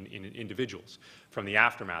in individuals from the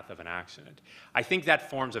aftermath of an accident. I think that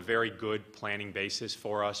forms a very good planning basis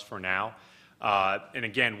for us for now. And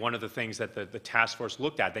again, one of the things that the task force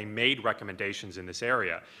looked at, they made recommendations in this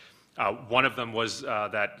area. One of them was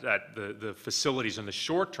that the facilities in the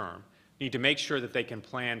short term need to make sure that they can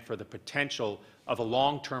plan for the potential of a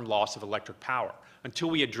long-term loss of electric power. Until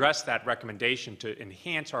we address that recommendation to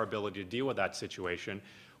enhance our ability to deal with that situation,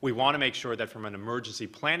 we want to make sure that from an emergency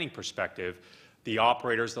planning perspective, the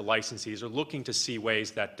operators, the licensees are looking to see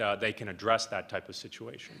ways that they can address that type of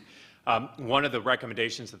situation. One of the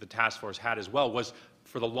recommendations that the task force had as well was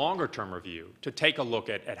for the longer term review to take a look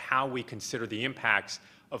at how we consider the impacts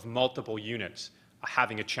of multiple units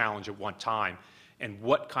having a challenge at one time and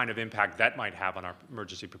what kind of impact that might have on our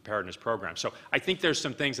emergency preparedness program. So I think there's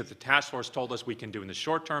some things that the task force told us we can do in the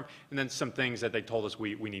short term, and then some things that they told us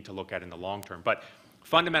we need to look at in the long term. But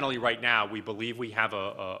fundamentally right now, we believe we have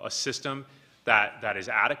a system that is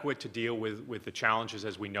adequate to deal with the challenges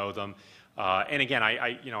as we know them. And again,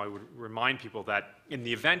 I would remind people that in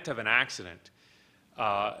the event of an accident,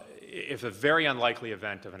 if a very unlikely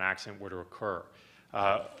event of an accident were to occur,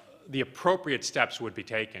 the appropriate steps would be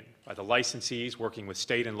taken by the licensees working with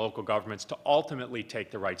state and local governments to ultimately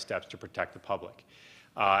take the right steps to protect the public.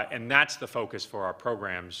 And that's the focus for our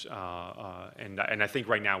programs, and I think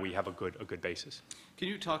right now we have a good basis. Can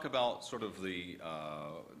you talk about sort of the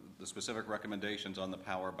specific recommendations on the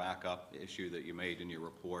power backup issue that you made in your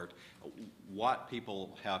report? What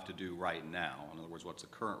people have to do right now, in other words, what's the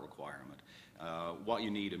current requirement, what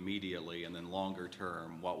you need immediately, and then longer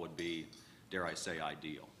term, what would be, dare I say,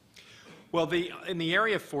 ideal? Well, in the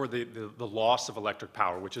area for the loss of electric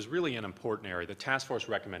power, which is really an important area, the task force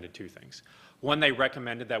recommended two things. One, they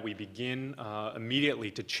recommended that we begin immediately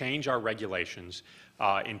to change our regulations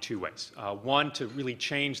in two ways. One, to really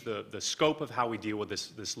change the scope of how we deal with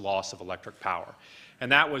this loss of electric power. And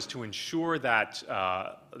that was to ensure that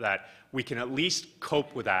we can at least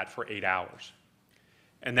cope with that for 8 hours.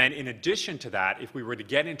 And then in addition to that, if we were to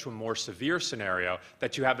get into a more severe scenario,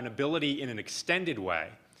 that you have an ability in an extended way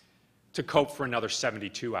to cope for another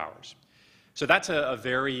 72 hours. So that's a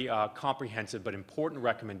very comprehensive but important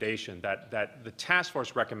recommendation that the task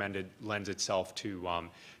force recommended lends itself to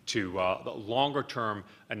the longer-term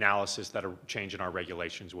analysis that a change in our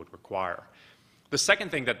regulations would require. The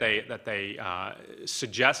second thing that they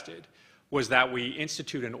suggested was that we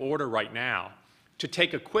institute an order right now to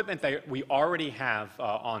take equipment that we already have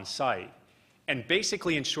on site and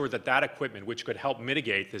basically ensure that that equipment, which could help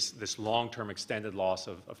mitigate this long-term extended loss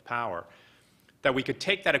of power, that we could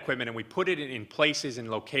take that equipment and we put it in places and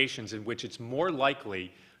locations in which it's more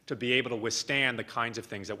likely to be able to withstand the kinds of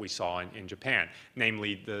things that we saw in Japan,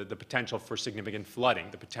 namely the potential for significant flooding,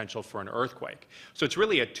 the potential for an earthquake. So it's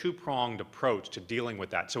really a two-pronged approach to dealing with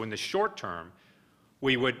that. So in the short term,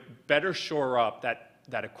 we would better shore up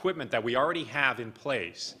that equipment that we already have in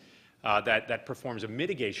place that performs a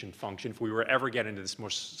mitigation function if we were ever get into this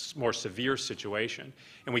more severe situation.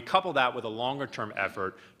 And we couple that with a longer-term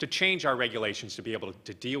effort to change our regulations to be able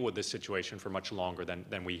to deal with this situation for much longer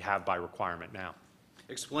than we have by requirement now.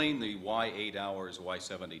 Explain the why 8 hours, why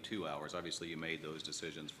 72 hours. Obviously, you made those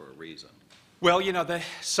decisions for a reason. Well, you know,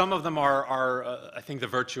 some of them are I think, the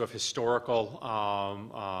virtue of historical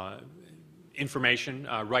information.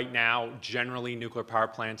 Right now, generally, nuclear power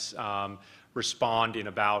plants respond in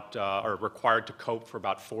about, are required to cope for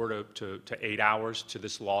about 4 to 8 hours to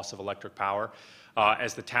this loss of electric power.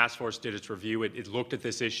 As the task force did its review, it looked at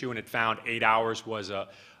this issue and it found 8 hours was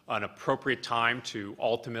an appropriate time to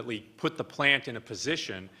ultimately put the plant in a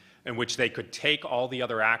position in which they could take all the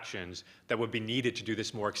other actions that would be needed to do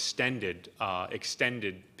this more extended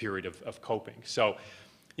period of coping. So,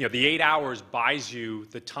 you know, the 8 hours buys you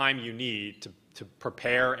the time you need to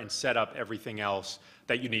prepare and set up everything else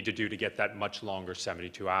that you need to do to get that much longer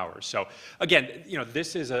 72 hours. So again, you know,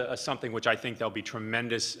 this is something which I think there'll be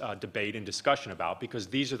tremendous debate and discussion about, because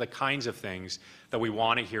these are the kinds of things that we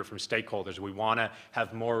want to hear from stakeholders. We want to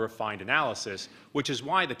have more refined analysis, which is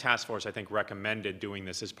why the task force, I think, recommended doing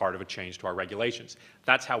this as part of a change to our regulations.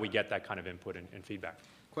 That's how we get that kind of input and feedback.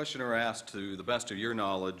 Questioner asked, to the best of your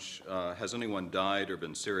knowledge, has anyone died or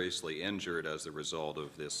been seriously injured as a result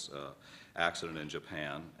of this accident in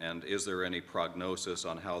Japan? And is there any prognosis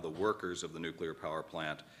on how the workers of the nuclear power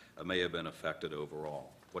plant may have been affected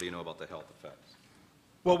overall? What do you know about the health effects?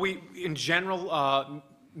 Well, in general,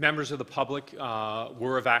 members of the public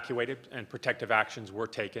were evacuated, and protective actions were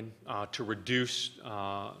taken to reduce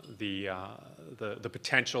the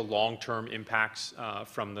potential long-term impacts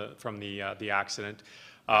from the accident.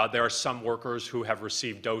 There are some workers who have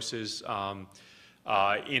received doses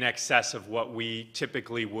in excess of what we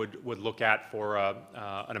typically would look at for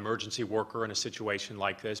an emergency worker in a situation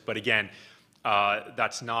like this. But again,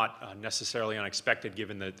 that's not necessarily unexpected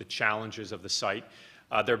given the challenges of the site.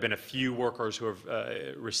 There have been a few workers who have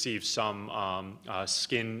received some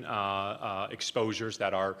skin exposures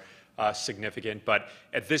that are significant, but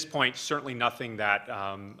at this point, certainly nothing that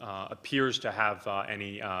appears to have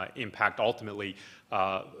any impact ultimately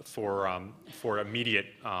for immediate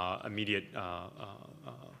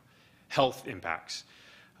health impacts.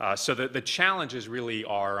 So the challenges really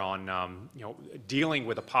are on dealing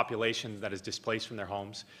with a population that is displaced from their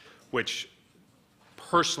homes, which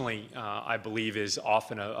personally I believe is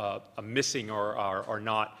often a missing or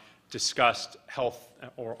not discussed health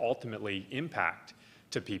or ultimately impact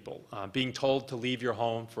to people. Being told to leave your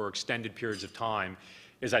home for extended periods of time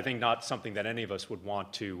is, I think, not something that any of us would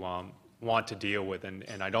want to deal with,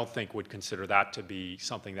 and I don't think would consider that to be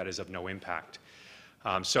something that is of no impact.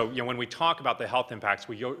 So when we talk about the health impacts,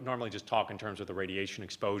 we normally just talk in terms of the radiation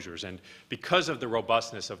exposures, and because of the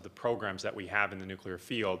robustness of the programs that we have in the nuclear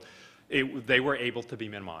field, they were able to be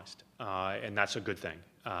minimized, and that's a good thing.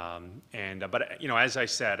 But as I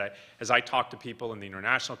said, as I talk to people in the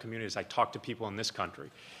international community, as I talk to people in this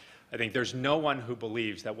country, I think there's no one who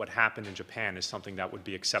believes that what happened in Japan is something that would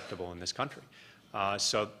be acceptable in this country.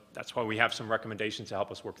 So that's why we have some recommendations to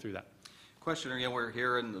help us work through that. Questioner, we're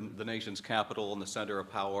here in the nation's capital, in the center of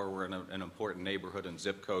power. We're in an important neighborhood and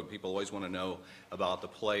zip code. People always want to know about the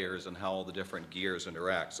players and how all the different gears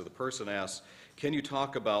interact. So the person asks, can you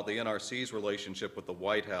talk about the NRC's relationship with the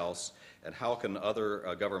White House, and how can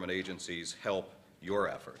other government agencies help your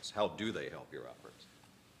efforts? How do they help your efforts?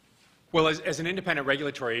 Well, as an independent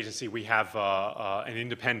regulatory agency, we have an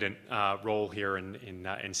independent role here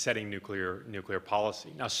in setting nuclear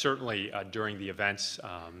policy. Now, certainly during the events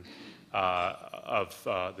of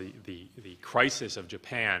the crisis of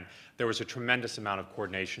Japan, there was a tremendous amount of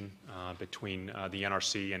coordination between the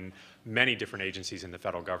NRC and many different agencies in the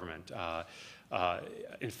federal government.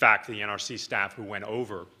 In fact, the NRC staff who went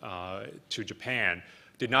over to Japan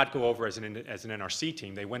did not go over as an NRC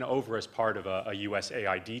team. They went over as part of a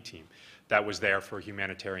USAID team that was there for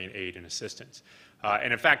humanitarian aid and assistance.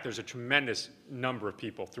 And in fact, there's a tremendous number of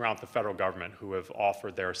people throughout the federal government who have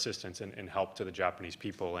offered their assistance and help to the Japanese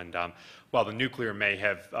people. And while the nuclear may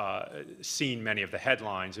have seen many of the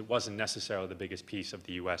headlines, it wasn't necessarily the biggest piece of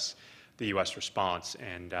the U.S. response.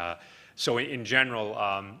 And so in general,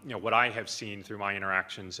 what I have seen through my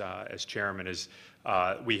interactions as chairman is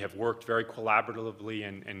we have worked very collaboratively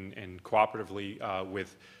and cooperatively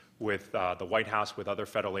with the White House, with other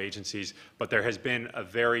federal agencies, but there has been a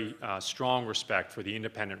very strong respect for the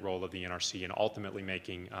independent role of the NRC in ultimately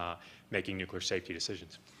making nuclear safety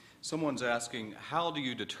decisions. Someone's asking, how do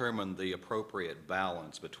you determine the appropriate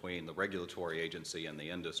balance between the regulatory agency and the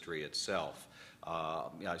industry itself?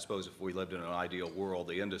 I suppose if we lived in an ideal world,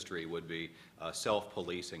 the industry would be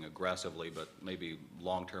self-policing aggressively, but maybe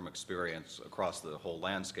long-term experience across the whole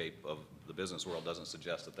landscape of the business world doesn't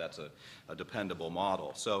suggest that that's a dependable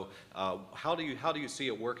model. So how do you see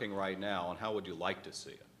it working right now, and how would you like to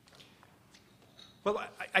see it? Well,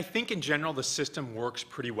 I think in general the system works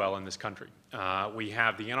pretty well in this country. We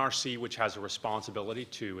have the NRC, which has a responsibility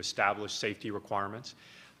to establish safety requirements.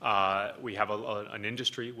 We have an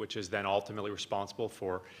industry which is then ultimately responsible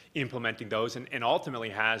for implementing those and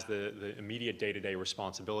ultimately has the immediate day-to-day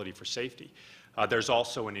responsibility for safety. There's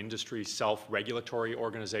also an industry self-regulatory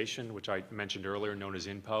organization, which I mentioned earlier, known as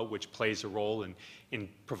INPO, which plays a role in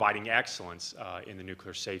providing excellence in the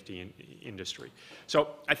nuclear safety industry. So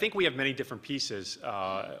I think we have many different pieces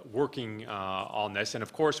working on this, and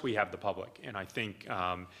of course we have the public. And I think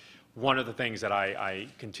one of the things that I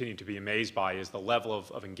continue to be amazed by is the level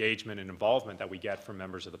of engagement and involvement that we get from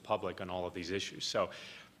members of the public on all of these issues. So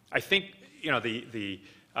I think,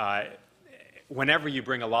 whenever you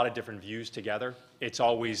bring a lot of different views together, it's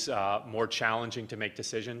always more challenging to make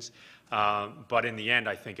decisions. But in the end,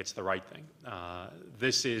 I think it's the right thing.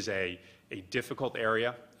 This is a difficult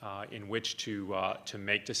area in which to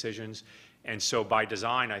make decisions. And so by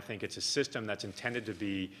design, I think it's a system that's intended to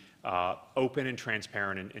be open and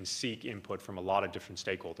transparent and seek input from a lot of different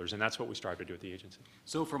stakeholders, and that's what we strive to do at the agency.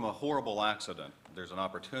 So from a horrible accident, there's an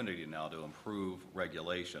opportunity now to improve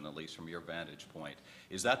regulation, at least from your vantage point.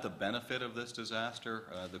 Is that the benefit of this disaster?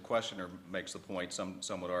 The questioner makes the point,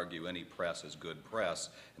 some would argue any press is good press,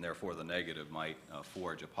 and therefore the negative might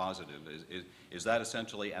forge a positive. Is that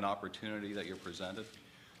essentially an opportunity that you're presented?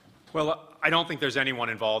 Well, I don't think there's anyone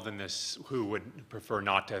involved in this who would prefer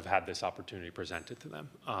not to have had this opportunity presented to them.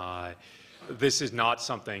 This is not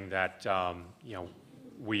something that you know,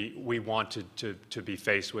 we want to be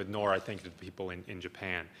faced with, nor I think the people in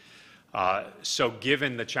Japan. So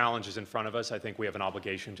given the challenges in front of us, I think we have an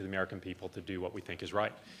obligation to the American people to do what we think is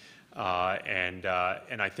right. And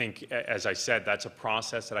I think, as I said, that's a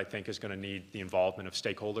process that I think is going to need the involvement of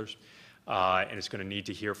stakeholders, and it's going to need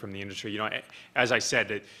to hear from the industry. You know, as I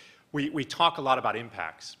said, we talk a lot about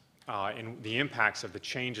impacts and the impacts of the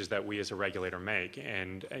changes that we as a regulator make.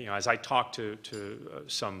 And you know, as I talk to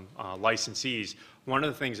some licensees, one of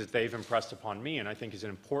the things that they've impressed upon me, and I think is an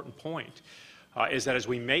important point, is that as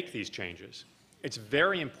we make these changes, it's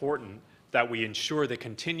very important that we ensure the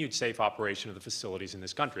continued safe operation of the facilities in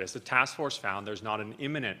this country. As the task force found, there's not an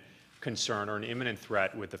imminent concern or an imminent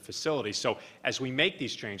threat with the facility. So as we make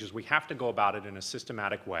these changes, we have to go about it in a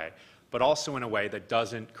systematic way, but also in a way that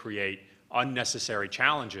doesn't create unnecessary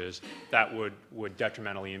challenges that would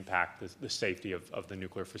detrimentally impact the safety of the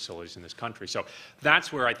nuclear facilities in this country. So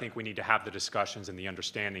that's where I think we need to have the discussions and the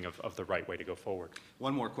understanding of the right way to go forward.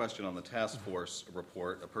 One more question on the task force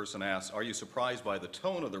report. A person asks, are you surprised by the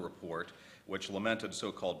tone of the report, which lamented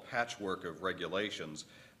so-called patchwork of regulations?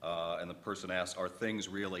 And the person asks, are things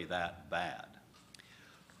really that bad?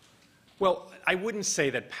 Well, I wouldn't say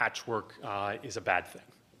that patchwork is a bad thing.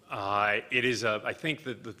 It is I think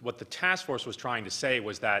that what the task force was trying to say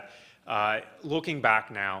was that looking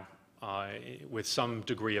back now with some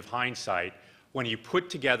degree of hindsight, when you put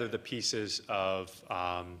together the pieces of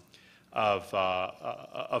our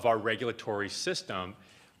regulatory system,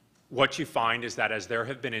 what you find is that as there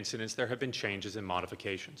have been incidents, there have been changes and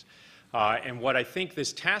modifications. And what I think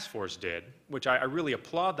this task force did, which I really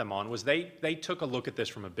applaud them on, was they took a look at this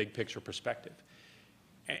from a big picture perspective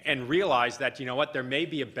and realized that, you know what, there may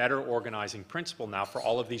be a better organizing principle now for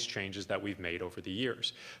all of these changes that we've made over the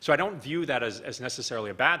years. So I don't view that as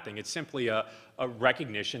necessarily a bad thing. It's simply a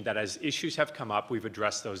recognition that as issues have come up, we've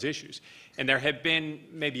addressed those issues. And there have been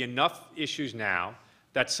maybe enough issues now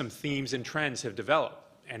that some themes and trends have developed.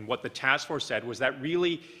 And what the task force said was that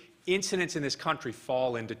really incidents in this country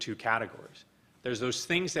fall into two categories. There's those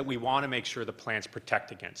things that we want to make sure the plants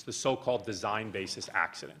protect against, the so-called design basis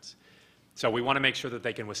accidents. So we want to make sure that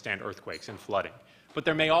they can withstand earthquakes and flooding. But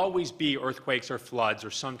there may always be earthquakes or floods or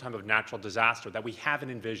some type of natural disaster that we haven't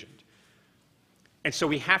envisioned. And so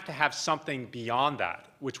we have to have something beyond that,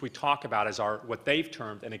 which we talk about as what they've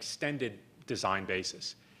termed an extended design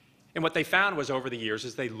basis. And what they found was over the years,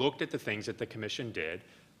 as they looked at the things that the Commission did,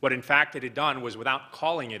 what in fact it had done was, without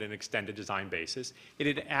calling it an extended design basis, it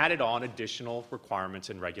had added on additional requirements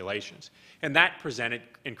and regulations. And that presented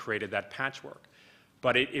and created that patchwork.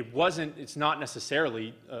 But it's not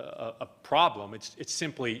necessarily a problem. It's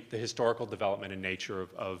simply the historical development and nature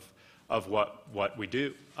of what we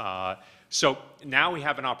do. So now we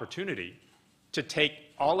have an opportunity to take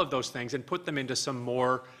all of those things and put them into some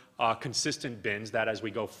more consistent bins that, as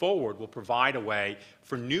we go forward, will provide a way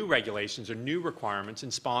for new regulations or new requirements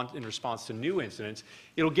in response to new incidents.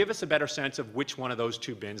 It'll give us a better sense of which one of those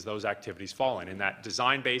two bins those activities fall in that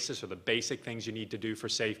design basis or the basic things you need to do for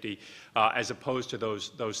safety, as opposed to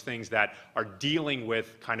those things that are dealing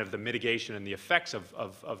with kind of the mitigation and the effects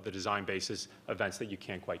of the design basis events that you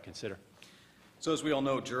can't quite consider. So as we all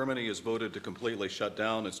know, Germany has voted to completely shut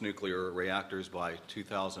down its nuclear reactors by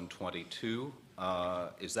 2022.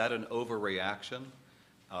 Is that an overreaction?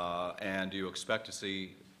 And do you expect to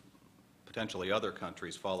see potentially other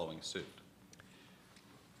countries following suit?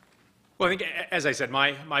 Well, I think, as I said,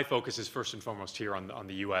 my focus is first and foremost here on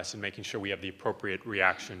the U.S. and making sure we have the appropriate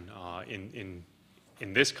reaction in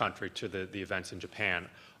this country to the events in Japan.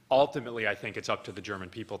 Ultimately, I think it's up to the German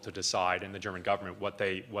people to decide, and the German government,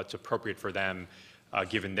 what's appropriate for them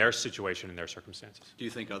given their situation and their circumstances. Do you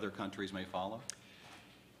think other countries may follow?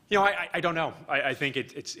 You know, I don't know. I think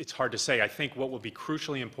it's hard to say. I think what will be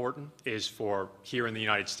crucially important is for here in the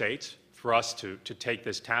United States, for us to take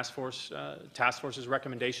this task force's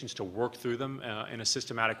recommendations, to work through them in a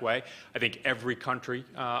systematic way. I think every country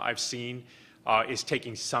I've seen is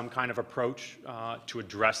taking some kind of approach to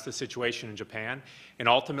address the situation in Japan. And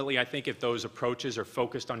ultimately, I think if those approaches are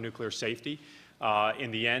focused on nuclear safety,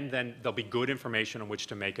 in the end, then there'll be good information on which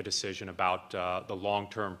to make a decision about the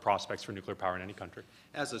long-term prospects for nuclear power in any country.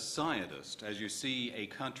 As a scientist, as you see a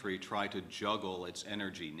country try to juggle its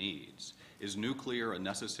energy needs, is nuclear a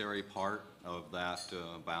necessary part of that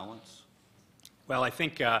balance? Well, I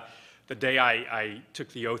think the day I took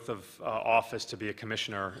the oath of office to be a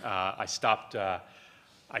commissioner, I stopped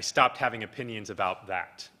having opinions about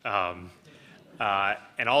that.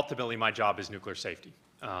 And ultimately, my job is nuclear safety.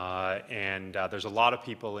 There's a lot of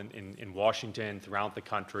people in Washington, throughout the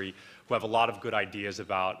country, who have a lot of good ideas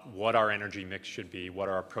about what our energy mix should be, what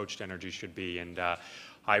our approach to energy should be, and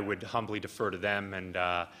I would humbly defer to them and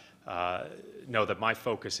know that my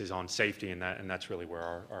focus is on safety, and that's really where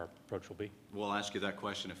our approach will be. We'll ask you that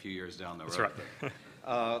question a few years down the road. That's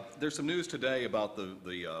right. There's some news today about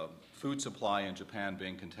the food supply in Japan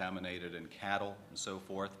being contaminated in cattle and so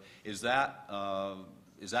forth. Is that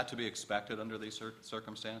to be expected under these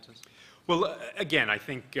circumstances? Well, again, I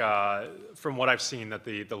think from what I've seen that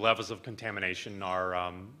the levels of contamination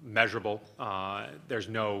are measurable. There's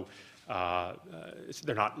no,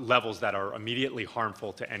 they're not levels that are immediately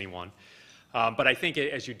harmful to anyone. But I think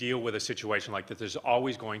as you deal with a situation like this, there's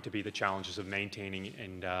always going to be the challenges of maintaining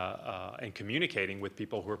and communicating with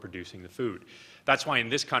people who are producing the food. That's why in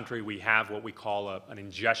this country we have what we call an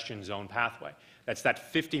ingestion zone pathway. That's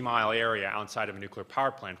that 50-mile area outside of a nuclear power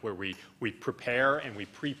plant where we prepare and we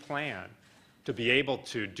pre-plan to be able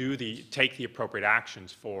to take the appropriate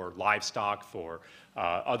actions for livestock, for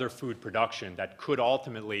other food production that could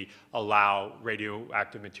ultimately allow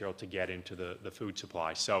radioactive material to get into the food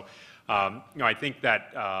supply. So, I think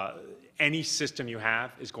that any system you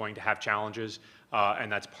have is going to have challenges,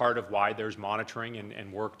 and that's part of why there's monitoring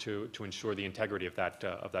and work to ensure the integrity of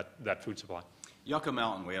that food supply. Yucca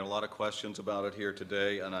Mountain, we had a lot of questions about it here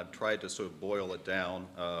today, and I've tried to sort of boil it down.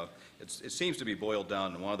 It seems to be boiled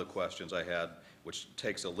down in one of the questions I had, which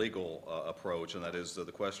takes a legal approach, and that is the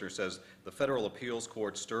questioner says, the Federal Appeals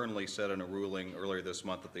Court sternly said in a ruling earlier this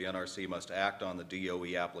month that the NRC must act on the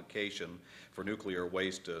DOE application for nuclear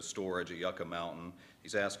waste storage at Yucca Mountain.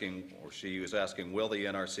 He's asking, or she is asking, will the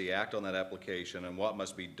NRC act on that application, and what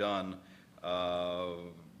must be done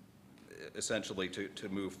essentially to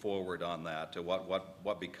move forward on that?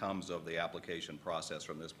 What becomes of the application process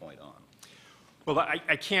from this point on? Well,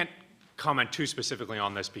 I can't comment too specifically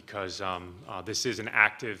on this because this is an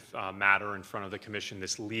active matter in front of the Commission,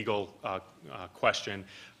 this legal question.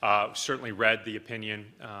 Certainly read the opinion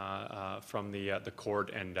from the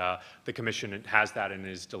court, and the Commission has that and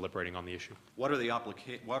is deliberating on the issue. What are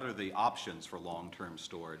the options for long-term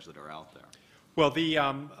storage that are out there? Well,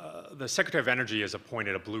 the Secretary of Energy has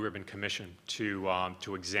appointed a Blue Ribbon Commission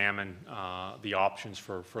to examine the options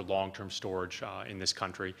for long-term storage in this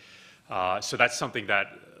country. So that's something that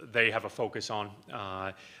they have a focus on.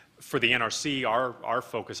 For the NRC, our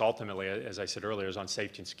focus ultimately, as I said earlier, is on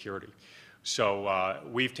safety and security. So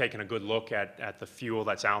we've taken a good look at the fuel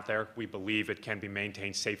that's out there. We believe it can be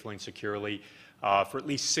maintained safely and securely for at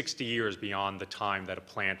least 60 years beyond the time that a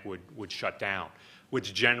plant would shut down,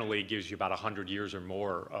 which generally gives you about 100 years or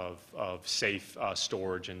more of safe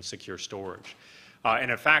storage and secure storage. And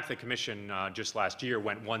in fact, the Commission just last year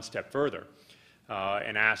went one step further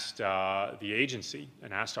and asked the agency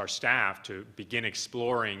and asked our staff to begin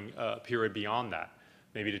exploring a period beyond that,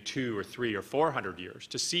 maybe to 200 or 300 or 400 years,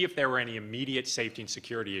 to see if there were any immediate safety and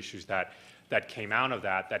security issues that came out of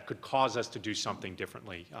that could cause us to do something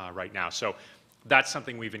differently right now. So that's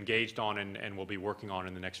something we've engaged on and will be working on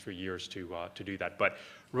in the next few years to do that. But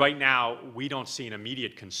right now, we don't see an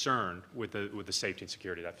immediate concern with the safety and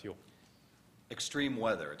security of that fuel. Extreme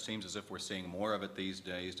weather, it seems as if we're seeing more of it these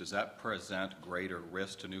days. Does that present greater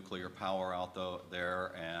risk to nuclear power out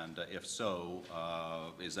there? And if so,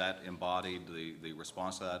 is that embodied, the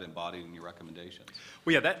response to that embodied in your recommendations?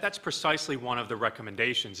 Well, yeah, that's precisely one of the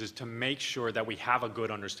recommendations, is to make sure that we have a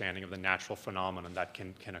good understanding of the natural phenomenon that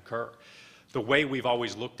can occur. The way we've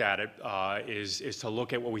always looked at it is to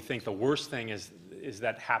look at what we think the worst thing is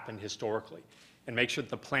that happened historically, and make sure that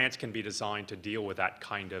the plants can be designed to deal with that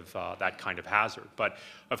kind of hazard. But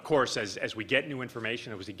of course, as we get new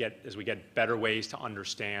information, as we get better ways to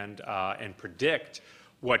understand and predict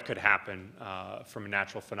what could happen from a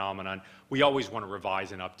natural phenomenon, we always want to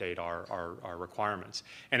revise and update our requirements.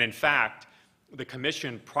 And in fact, the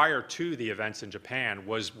Commission, prior to the events in Japan,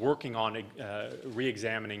 was working on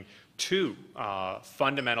re-examining two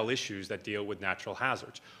fundamental issues that deal with natural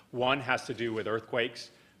hazards. One has to do with earthquakes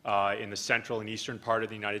in the central and eastern part of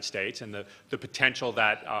the United States, and the potential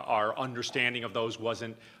that our understanding of those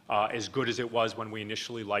wasn't as good as it was when we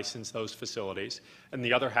initially licensed those facilities. And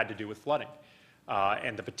the other had to do with flooding.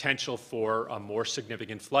 and the potential for more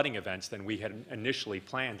significant flooding events than we had initially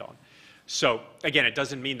planned on. So again, it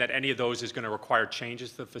doesn't mean that any of those is going to require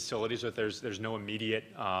changes to the facilities, or there's no immediate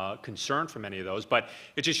concern from any of those, but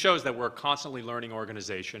it just shows that we're a constantly learning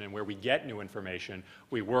organization, and where we get new information,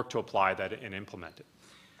 we work to apply that and implement it.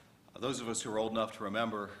 Those of us who are old enough to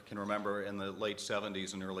remember can remember in the late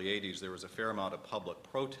 70s and early 80s there was a fair amount of public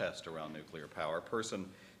protest around nuclear power. A person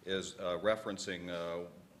is referencing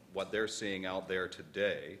what they're seeing out there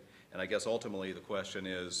today. And I guess ultimately the question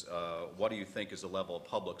is, what do you think is the level of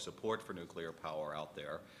public support for nuclear power out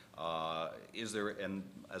there? Is there, and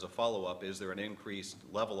as a follow-up, is there an increased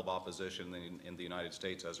level of opposition in the United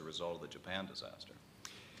States as a result of the Japan disaster?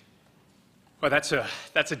 Well, that's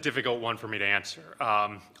a difficult one for me to answer.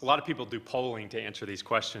 A lot of people do polling to answer these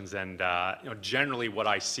questions, and generally what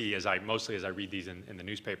I see, mostly as I read these in the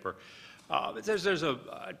newspaper,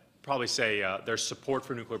 I'd probably say there's support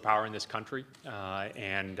for nuclear power in this country, but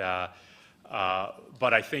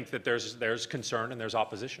I think that there's concern and there's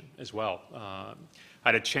opposition as well. I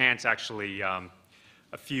had a chance actually a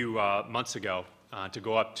few months ago to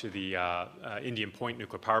go up to the Indian Point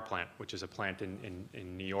nuclear power plant, which is a plant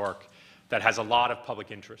in New York that has a lot of public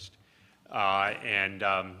interest. And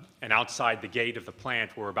outside the gate of the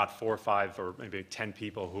plant were about 4 or 5 or maybe 10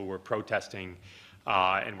 people who were protesting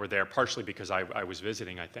and were there partially because I was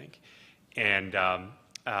visiting, I think. And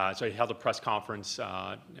so I held a press conference,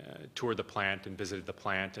 toured the plant and visited the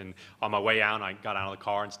plant. And on my way out, I got out of the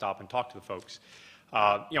car and stopped and talked to the folks.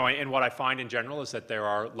 And what I find in general is that there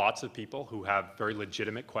are lots of people who have very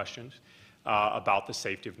legitimate questions about the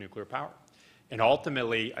safety of nuclear power. And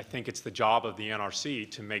ultimately, I think it's the job of the NRC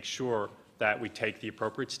to make sure that we take the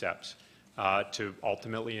appropriate steps to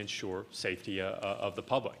ultimately ensure safety of the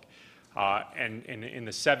public. And in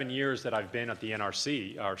the 7 years that I've been at the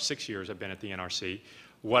NRC, or 6 years I've been at the NRC,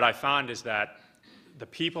 what I found is that the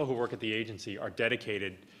people who work at the agency are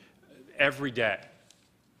dedicated every day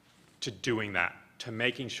to doing that, to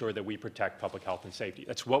making sure that we protect public health and safety.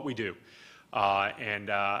 That's what we do.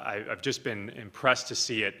 I've just been impressed to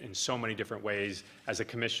see it in so many different ways as a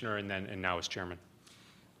commissioner and now as chairman.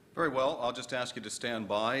 Very well. I'll just ask you to stand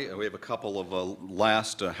by. We have a couple of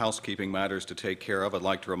last housekeeping matters to take care of. I'd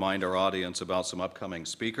like to remind our audience about some upcoming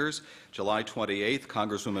speakers. July 28th,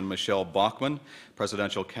 Congresswoman Michelle Bachmann,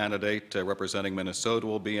 presidential candidate representing Minnesota,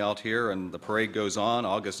 will be out here, and the parade goes on.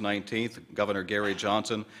 August 19th, Governor Gary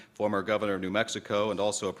Johnson, former governor of New Mexico and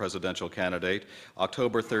also a presidential candidate.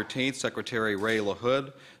 October 13th, Secretary Ray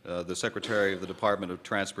LaHood, the Secretary of the Department of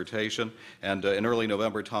Transportation, and in early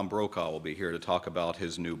November, Tom Brokaw will be here to talk about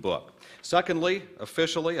his new book. Secondly,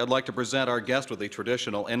 officially, I'd like to present our guest with a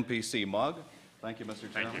traditional NPC mug. Thank you,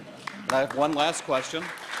 Mr. Chairman. Thank you. And I have one last question.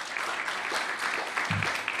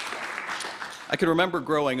 I can remember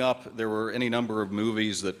growing up, there were any number of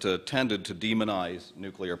movies that tended to demonize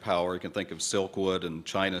nuclear power. You can think of Silkwood and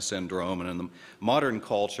China Syndrome, and in the modern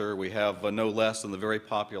culture, we have no less than the very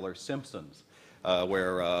popular Simpsons,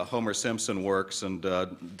 where Homer Simpson works and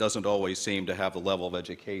doesn't always seem to have the level of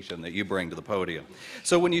education that you bring to the podium.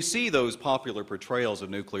 So when you see those popular portrayals of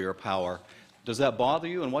nuclear power, does that bother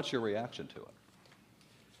you, and what's your reaction to it?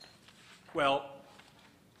 Well,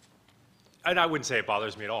 and I wouldn't say it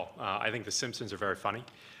bothers me at all. I think The Simpsons are very funny.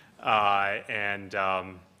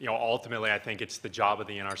 Ultimately, I think it's the job of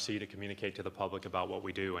the NRC to communicate to the public about what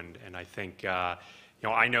we do. And I think,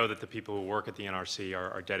 I know that the people who work at the NRC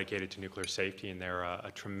are dedicated to nuclear safety, and they're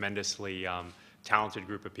a tremendously talented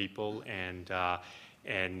group of people. And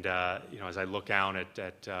as I look out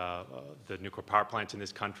at the nuclear power plants in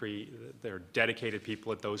this country, there are dedicated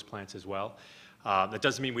people at those plants as well. That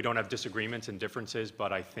doesn't mean we don't have disagreements and differences,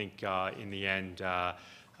 but I think in the end,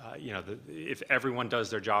 if everyone does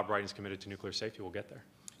their job right and is committed to nuclear safety, we'll get there.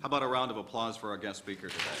 How about a round of applause for our guest speaker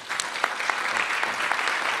today?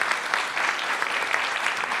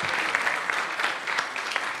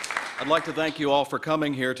 I'd like to thank you all for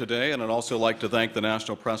coming here today, and I'd also like to thank the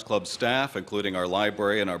National Press Club staff, including our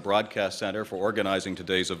library and our broadcast center, for organizing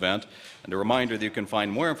today's event. And a reminder that you can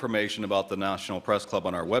find more information about the National Press Club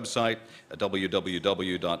on our website at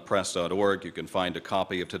www.press.org. You can find a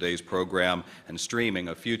copy of today's program and streaming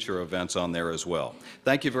of future events on there as well.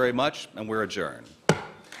 Thank you very much, and we're adjourned.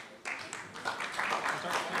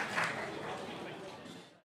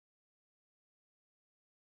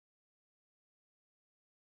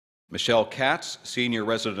 Michelle Katz, Senior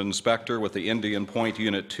Resident Inspector with the Indian Point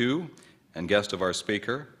Unit 2 and guest of our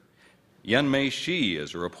speaker. Yenmei Shi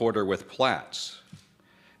is a reporter with Platts.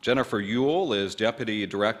 Jennifer Ewell is Deputy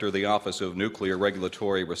Director of the Office of Nuclear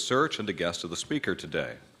Regulatory Research and a guest of the speaker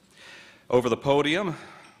today. Over the podium,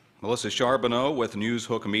 Melissa Charbonneau with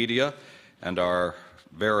Newshook Media and our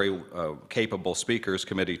very capable Speakers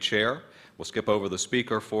Committee Chair. We'll skip over the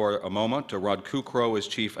Speaker for a moment. Rod Kukro is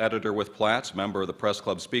Chief Editor with Platts, member of the Press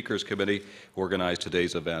Club Speakers Committee, who organized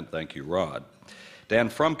today's event. Thank you, Rod. Dan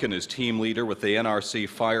Frumkin is Team Leader with the NRC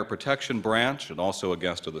Fire Protection Branch and also a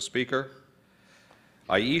guest of the Speaker.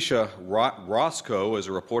 Aisha Roscoe is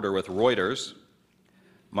a reporter with Reuters.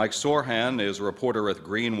 Mike Sorhan is a reporter with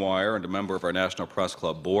Greenwire and a member of our National Press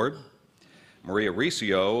Club Board. Maria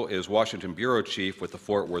Riccio is Washington Bureau Chief with the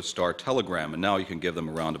Fort Worth Star-Telegram. And now you can give them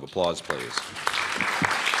a round of applause, please.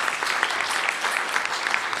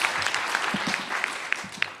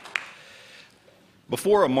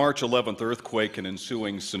 Before a March 11th earthquake and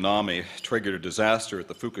ensuing tsunami triggered a disaster at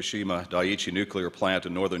the Fukushima Daiichi nuclear plant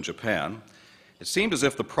in northern Japan, it seemed as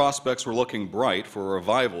if the prospects were looking bright for a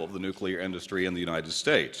revival of the nuclear industry in the United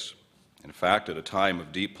States. In fact, at a time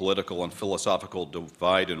of deep political and philosophical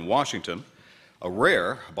divide in Washington, a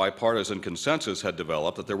rare bipartisan consensus had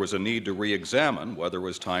developed that there was a need to re-examine whether it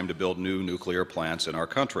was time to build new nuclear plants in our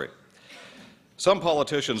country. Some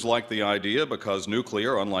politicians like the idea because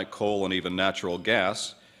nuclear, unlike coal and even natural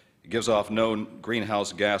gas, gives off no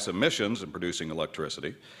greenhouse gas emissions in producing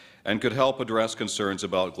electricity and could help address concerns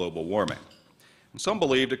about global warming. And some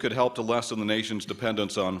believed it could help to lessen the nation's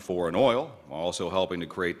dependence on foreign oil, while also helping to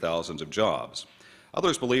create thousands of jobs.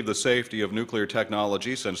 Others believe the safety of nuclear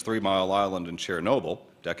technology since 3 Mile Island and Chernobyl,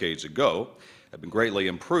 decades ago, had been greatly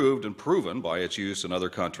improved and proven by its use in other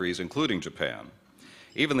countries, including Japan.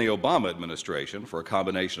 Even the Obama administration, for a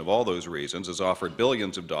combination of all those reasons, has offered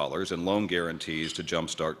billions of dollars in loan guarantees to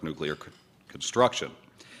jumpstart nuclear construction.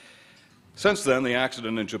 Since then, the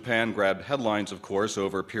accident in Japan grabbed headlines, of course,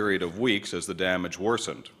 over a period of weeks as the damage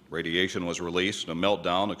worsened. Radiation was released, and a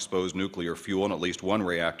meltdown exposed nuclear fuel in at least one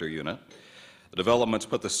reactor unit. The developments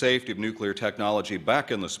put the safety of nuclear technology back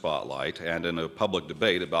in the spotlight and in a public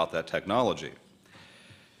debate about that technology.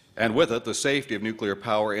 And with it, the safety of nuclear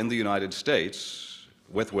power in the United States,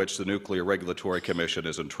 with which the Nuclear Regulatory Commission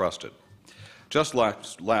is entrusted. Just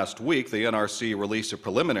last week, the NRC released a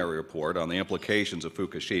preliminary report on the implications of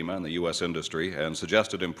Fukushima in the U.S. industry and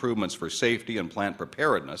suggested improvements for safety and plant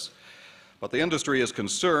preparedness. But the industry is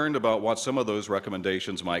concerned about what some of those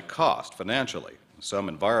recommendations might cost financially. Some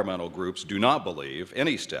environmental groups do not believe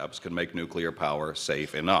any steps can make nuclear power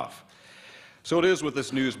safe enough. So it is with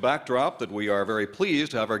this news backdrop that we are very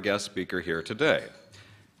pleased to have our guest speaker here today.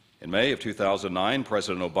 In May of 2009,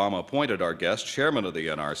 President Obama appointed our guest chairman of the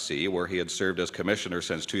NRC, where he had served as commissioner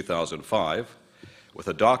since 2005. With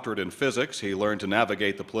a doctorate in physics, he learned to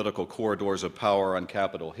navigate the political corridors of power on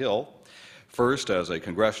Capitol Hill, first as a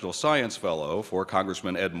congressional science fellow for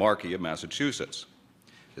Congressman Ed Markey of Massachusetts.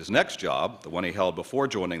 His next job, the one he held before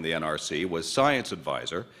joining the NRC, was science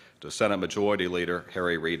advisor to Senate Majority Leader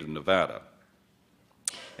Harry Reid of Nevada.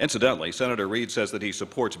 Incidentally, Senator Reid says that he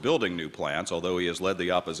supports building new plants, although he has led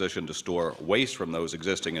the opposition to store waste from those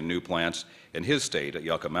existing in new plants in his state at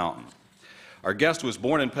Yucca Mountain. Our guest was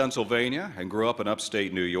born in Pennsylvania and grew up in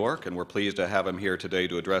upstate New York, and we're pleased to have him here today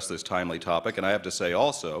to address this timely topic. And I have to say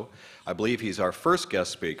also, I believe he's our first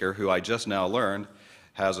guest speaker who I just now learned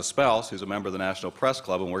has a spouse who's a member of the National Press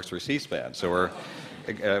Club and works for C-SPAN. So we're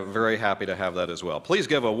very happy to have that as well. Please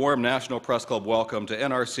give a warm National Press Club welcome to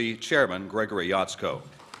NRC Chairman Gregory Jaczko.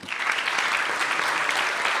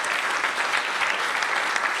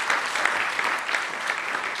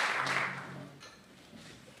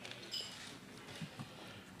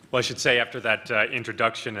 Well, I should say after that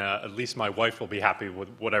introduction, at least my wife will be happy with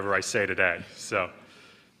whatever I say today. So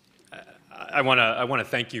I want to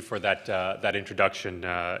thank you for that introduction.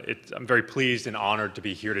 I'm very pleased and honored to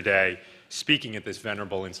be here today speaking at this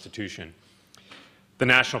venerable institution. The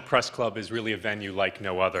National Press Club is really a venue like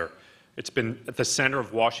no other. It's been at the center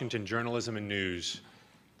of Washington journalism and news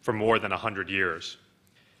for more than 100 years.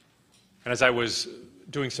 And as I was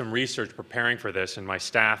doing some research preparing for this, and my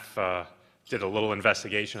staff did a little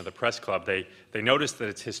investigation of the Press Club, they noticed that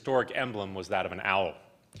its historic emblem was that of an owl,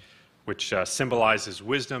 which symbolizes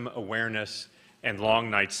wisdom, awareness, and long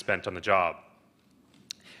nights spent on the job.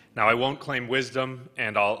 Now, I won't claim wisdom,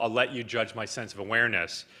 and I'll let you judge my sense of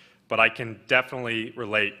awareness, but I can definitely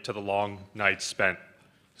relate to the long nights spent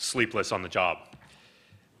sleepless on the job.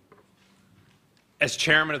 As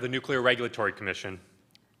chairman of the Nuclear Regulatory Commission,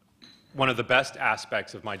 one of the best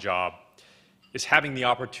aspects of my job is having the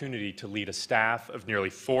opportunity to lead a staff of nearly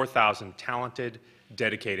 4,000 talented,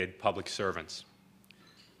 dedicated public servants.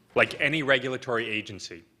 Like any regulatory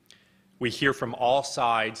agency, we hear from all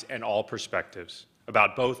sides and all perspectives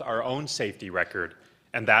about both our own safety record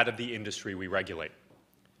and that of the industry we regulate.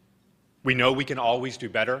 We know we can always do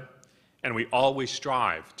better, and we always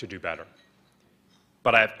strive to do better.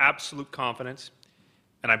 but I have absolute confidence,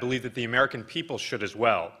 and I believe that the American people should as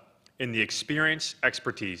well, in the experience,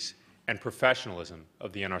 expertise, and professionalism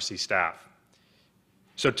of the NRC staff.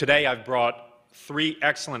 So today I've brought 3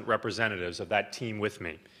 excellent representatives of that team with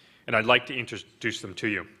me, and I'd like to introduce them to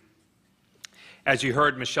you. As you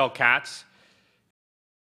heard, Michelle Katz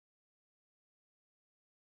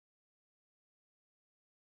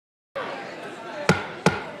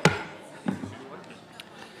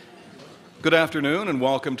Good afternoon and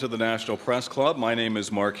welcome to the National Press Club. My name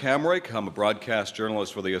is Mark Hamrick. I'm a broadcast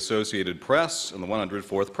journalist for the Associated Press and the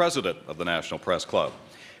 104th president of the National Press Club.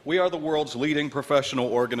 We are the world's leading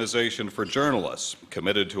professional organization for journalists,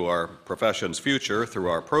 committed to our profession's future through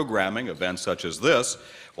our programming, events such as this,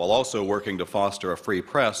 while also working to foster a free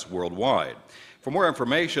press worldwide. For more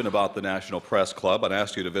information about the National Press Club, I'd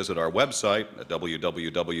ask you to visit our website at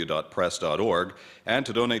www.press.org and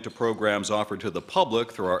to donate to programs offered to the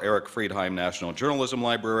public through our Eric Friedheim National Journalism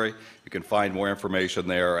Library. You can find more information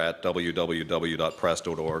there at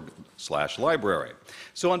www.press.org/library.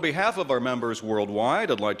 So on behalf of our members worldwide,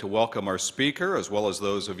 I'd like to welcome our speaker, as well as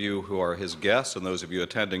those of you who are his guests and those of you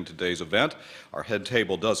attending today's event. Our head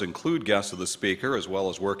table does include guests of the speaker, as well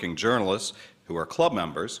as working journalists who are club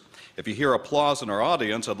members. If you hear applause in our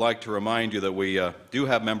audience, I'd like to remind you that we do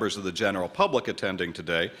have members of the general public attending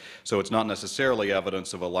today, so it's not necessarily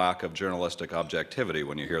evidence of a lack of journalistic objectivity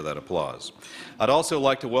when you hear that applause. I'd also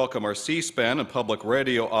like to welcome our C-SPAN and public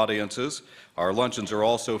radio audiences. Our luncheons are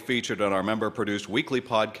also featured on our member-produced weekly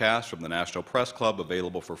podcast from the National Press Club,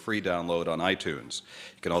 available for free download on iTunes.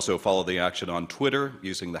 You can also follow the action on Twitter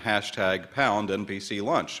using the hashtag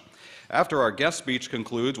 #NPCLunch. After our guest speech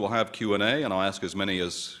concludes, we'll have Q&A, and I'll ask as many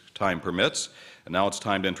as time permits. And now it's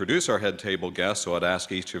time to introduce our head table guests, so I'd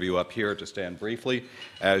ask each of you up here to stand briefly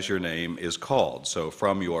as your name is called. So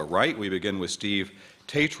from your right, we begin with Steve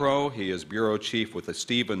Tatro. He is Bureau Chief with the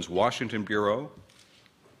Stevens Washington Bureau.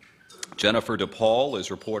 Jennifer DePaul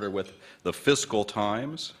is reporter with the Fiscal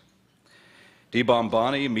Times. Dee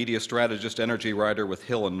Bombani, media strategist, energy writer with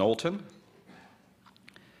Hill and Knowlton.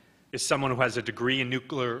 is someone who has a degree in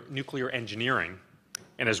nuclear engineering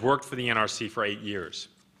and has worked for the NRC for 8 years.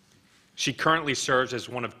 She currently serves as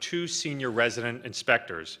one of 2 senior resident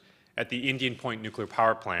inspectors at the Indian Point Nuclear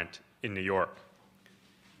Power Plant in New York.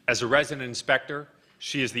 As a resident inspector,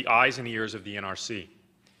 she is the eyes and ears of the NRC.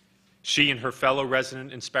 She and her fellow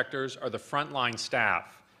resident inspectors are the frontline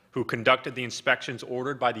staff who conducted the inspections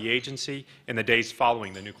ordered by the agency in the days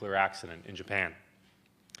following the nuclear accident in Japan.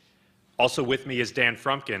 Also with me is Dan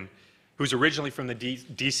Frumpkin, who's originally from the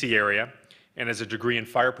D.C. area and has a degree in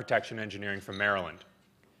fire protection engineering from Maryland.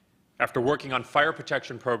 After working on fire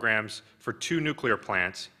protection programs for 2 nuclear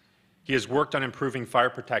plants, he has worked on improving fire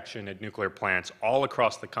protection at nuclear plants all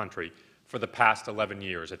across the country for the past 11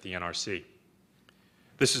 years at the NRC.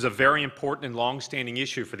 This is a very important and long-standing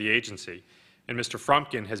issue for the agency, and Mr.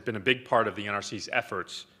 Frumpkin has been a big part of the NRC's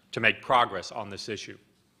efforts to make progress on this issue.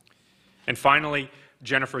 And finally,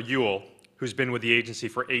 Jennifer Ewell, who's been with the agency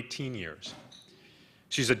for 18 years.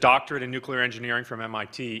 She's a doctorate in nuclear engineering from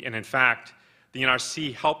MIT, and in fact, the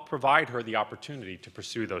NRC helped provide her the opportunity to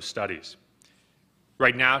pursue those studies.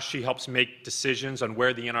 Right now, she helps make decisions on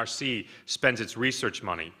where the NRC spends its research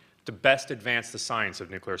money to best advance the science of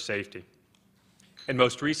nuclear safety. And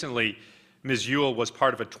most recently, Ms. Ewell was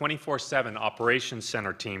part of a 24/7 operations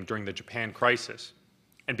center team during the Japan crisis.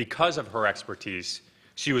 And because of her expertise,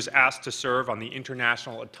 she was asked to serve on the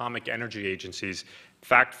International Atomic Energy Agency's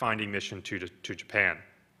fact-finding mission to Japan.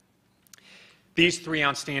 These 3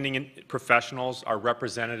 outstanding professionals are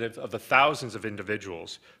representative of the thousands of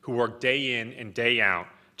individuals who work day in and day out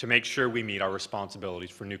to make sure we meet our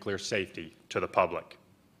responsibilities for nuclear safety to the public.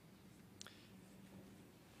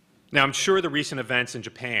 Now, I'm sure the recent events in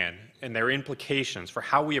Japan and their implications for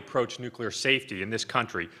how we approach nuclear safety in this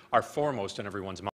country are foremost in everyone's mind.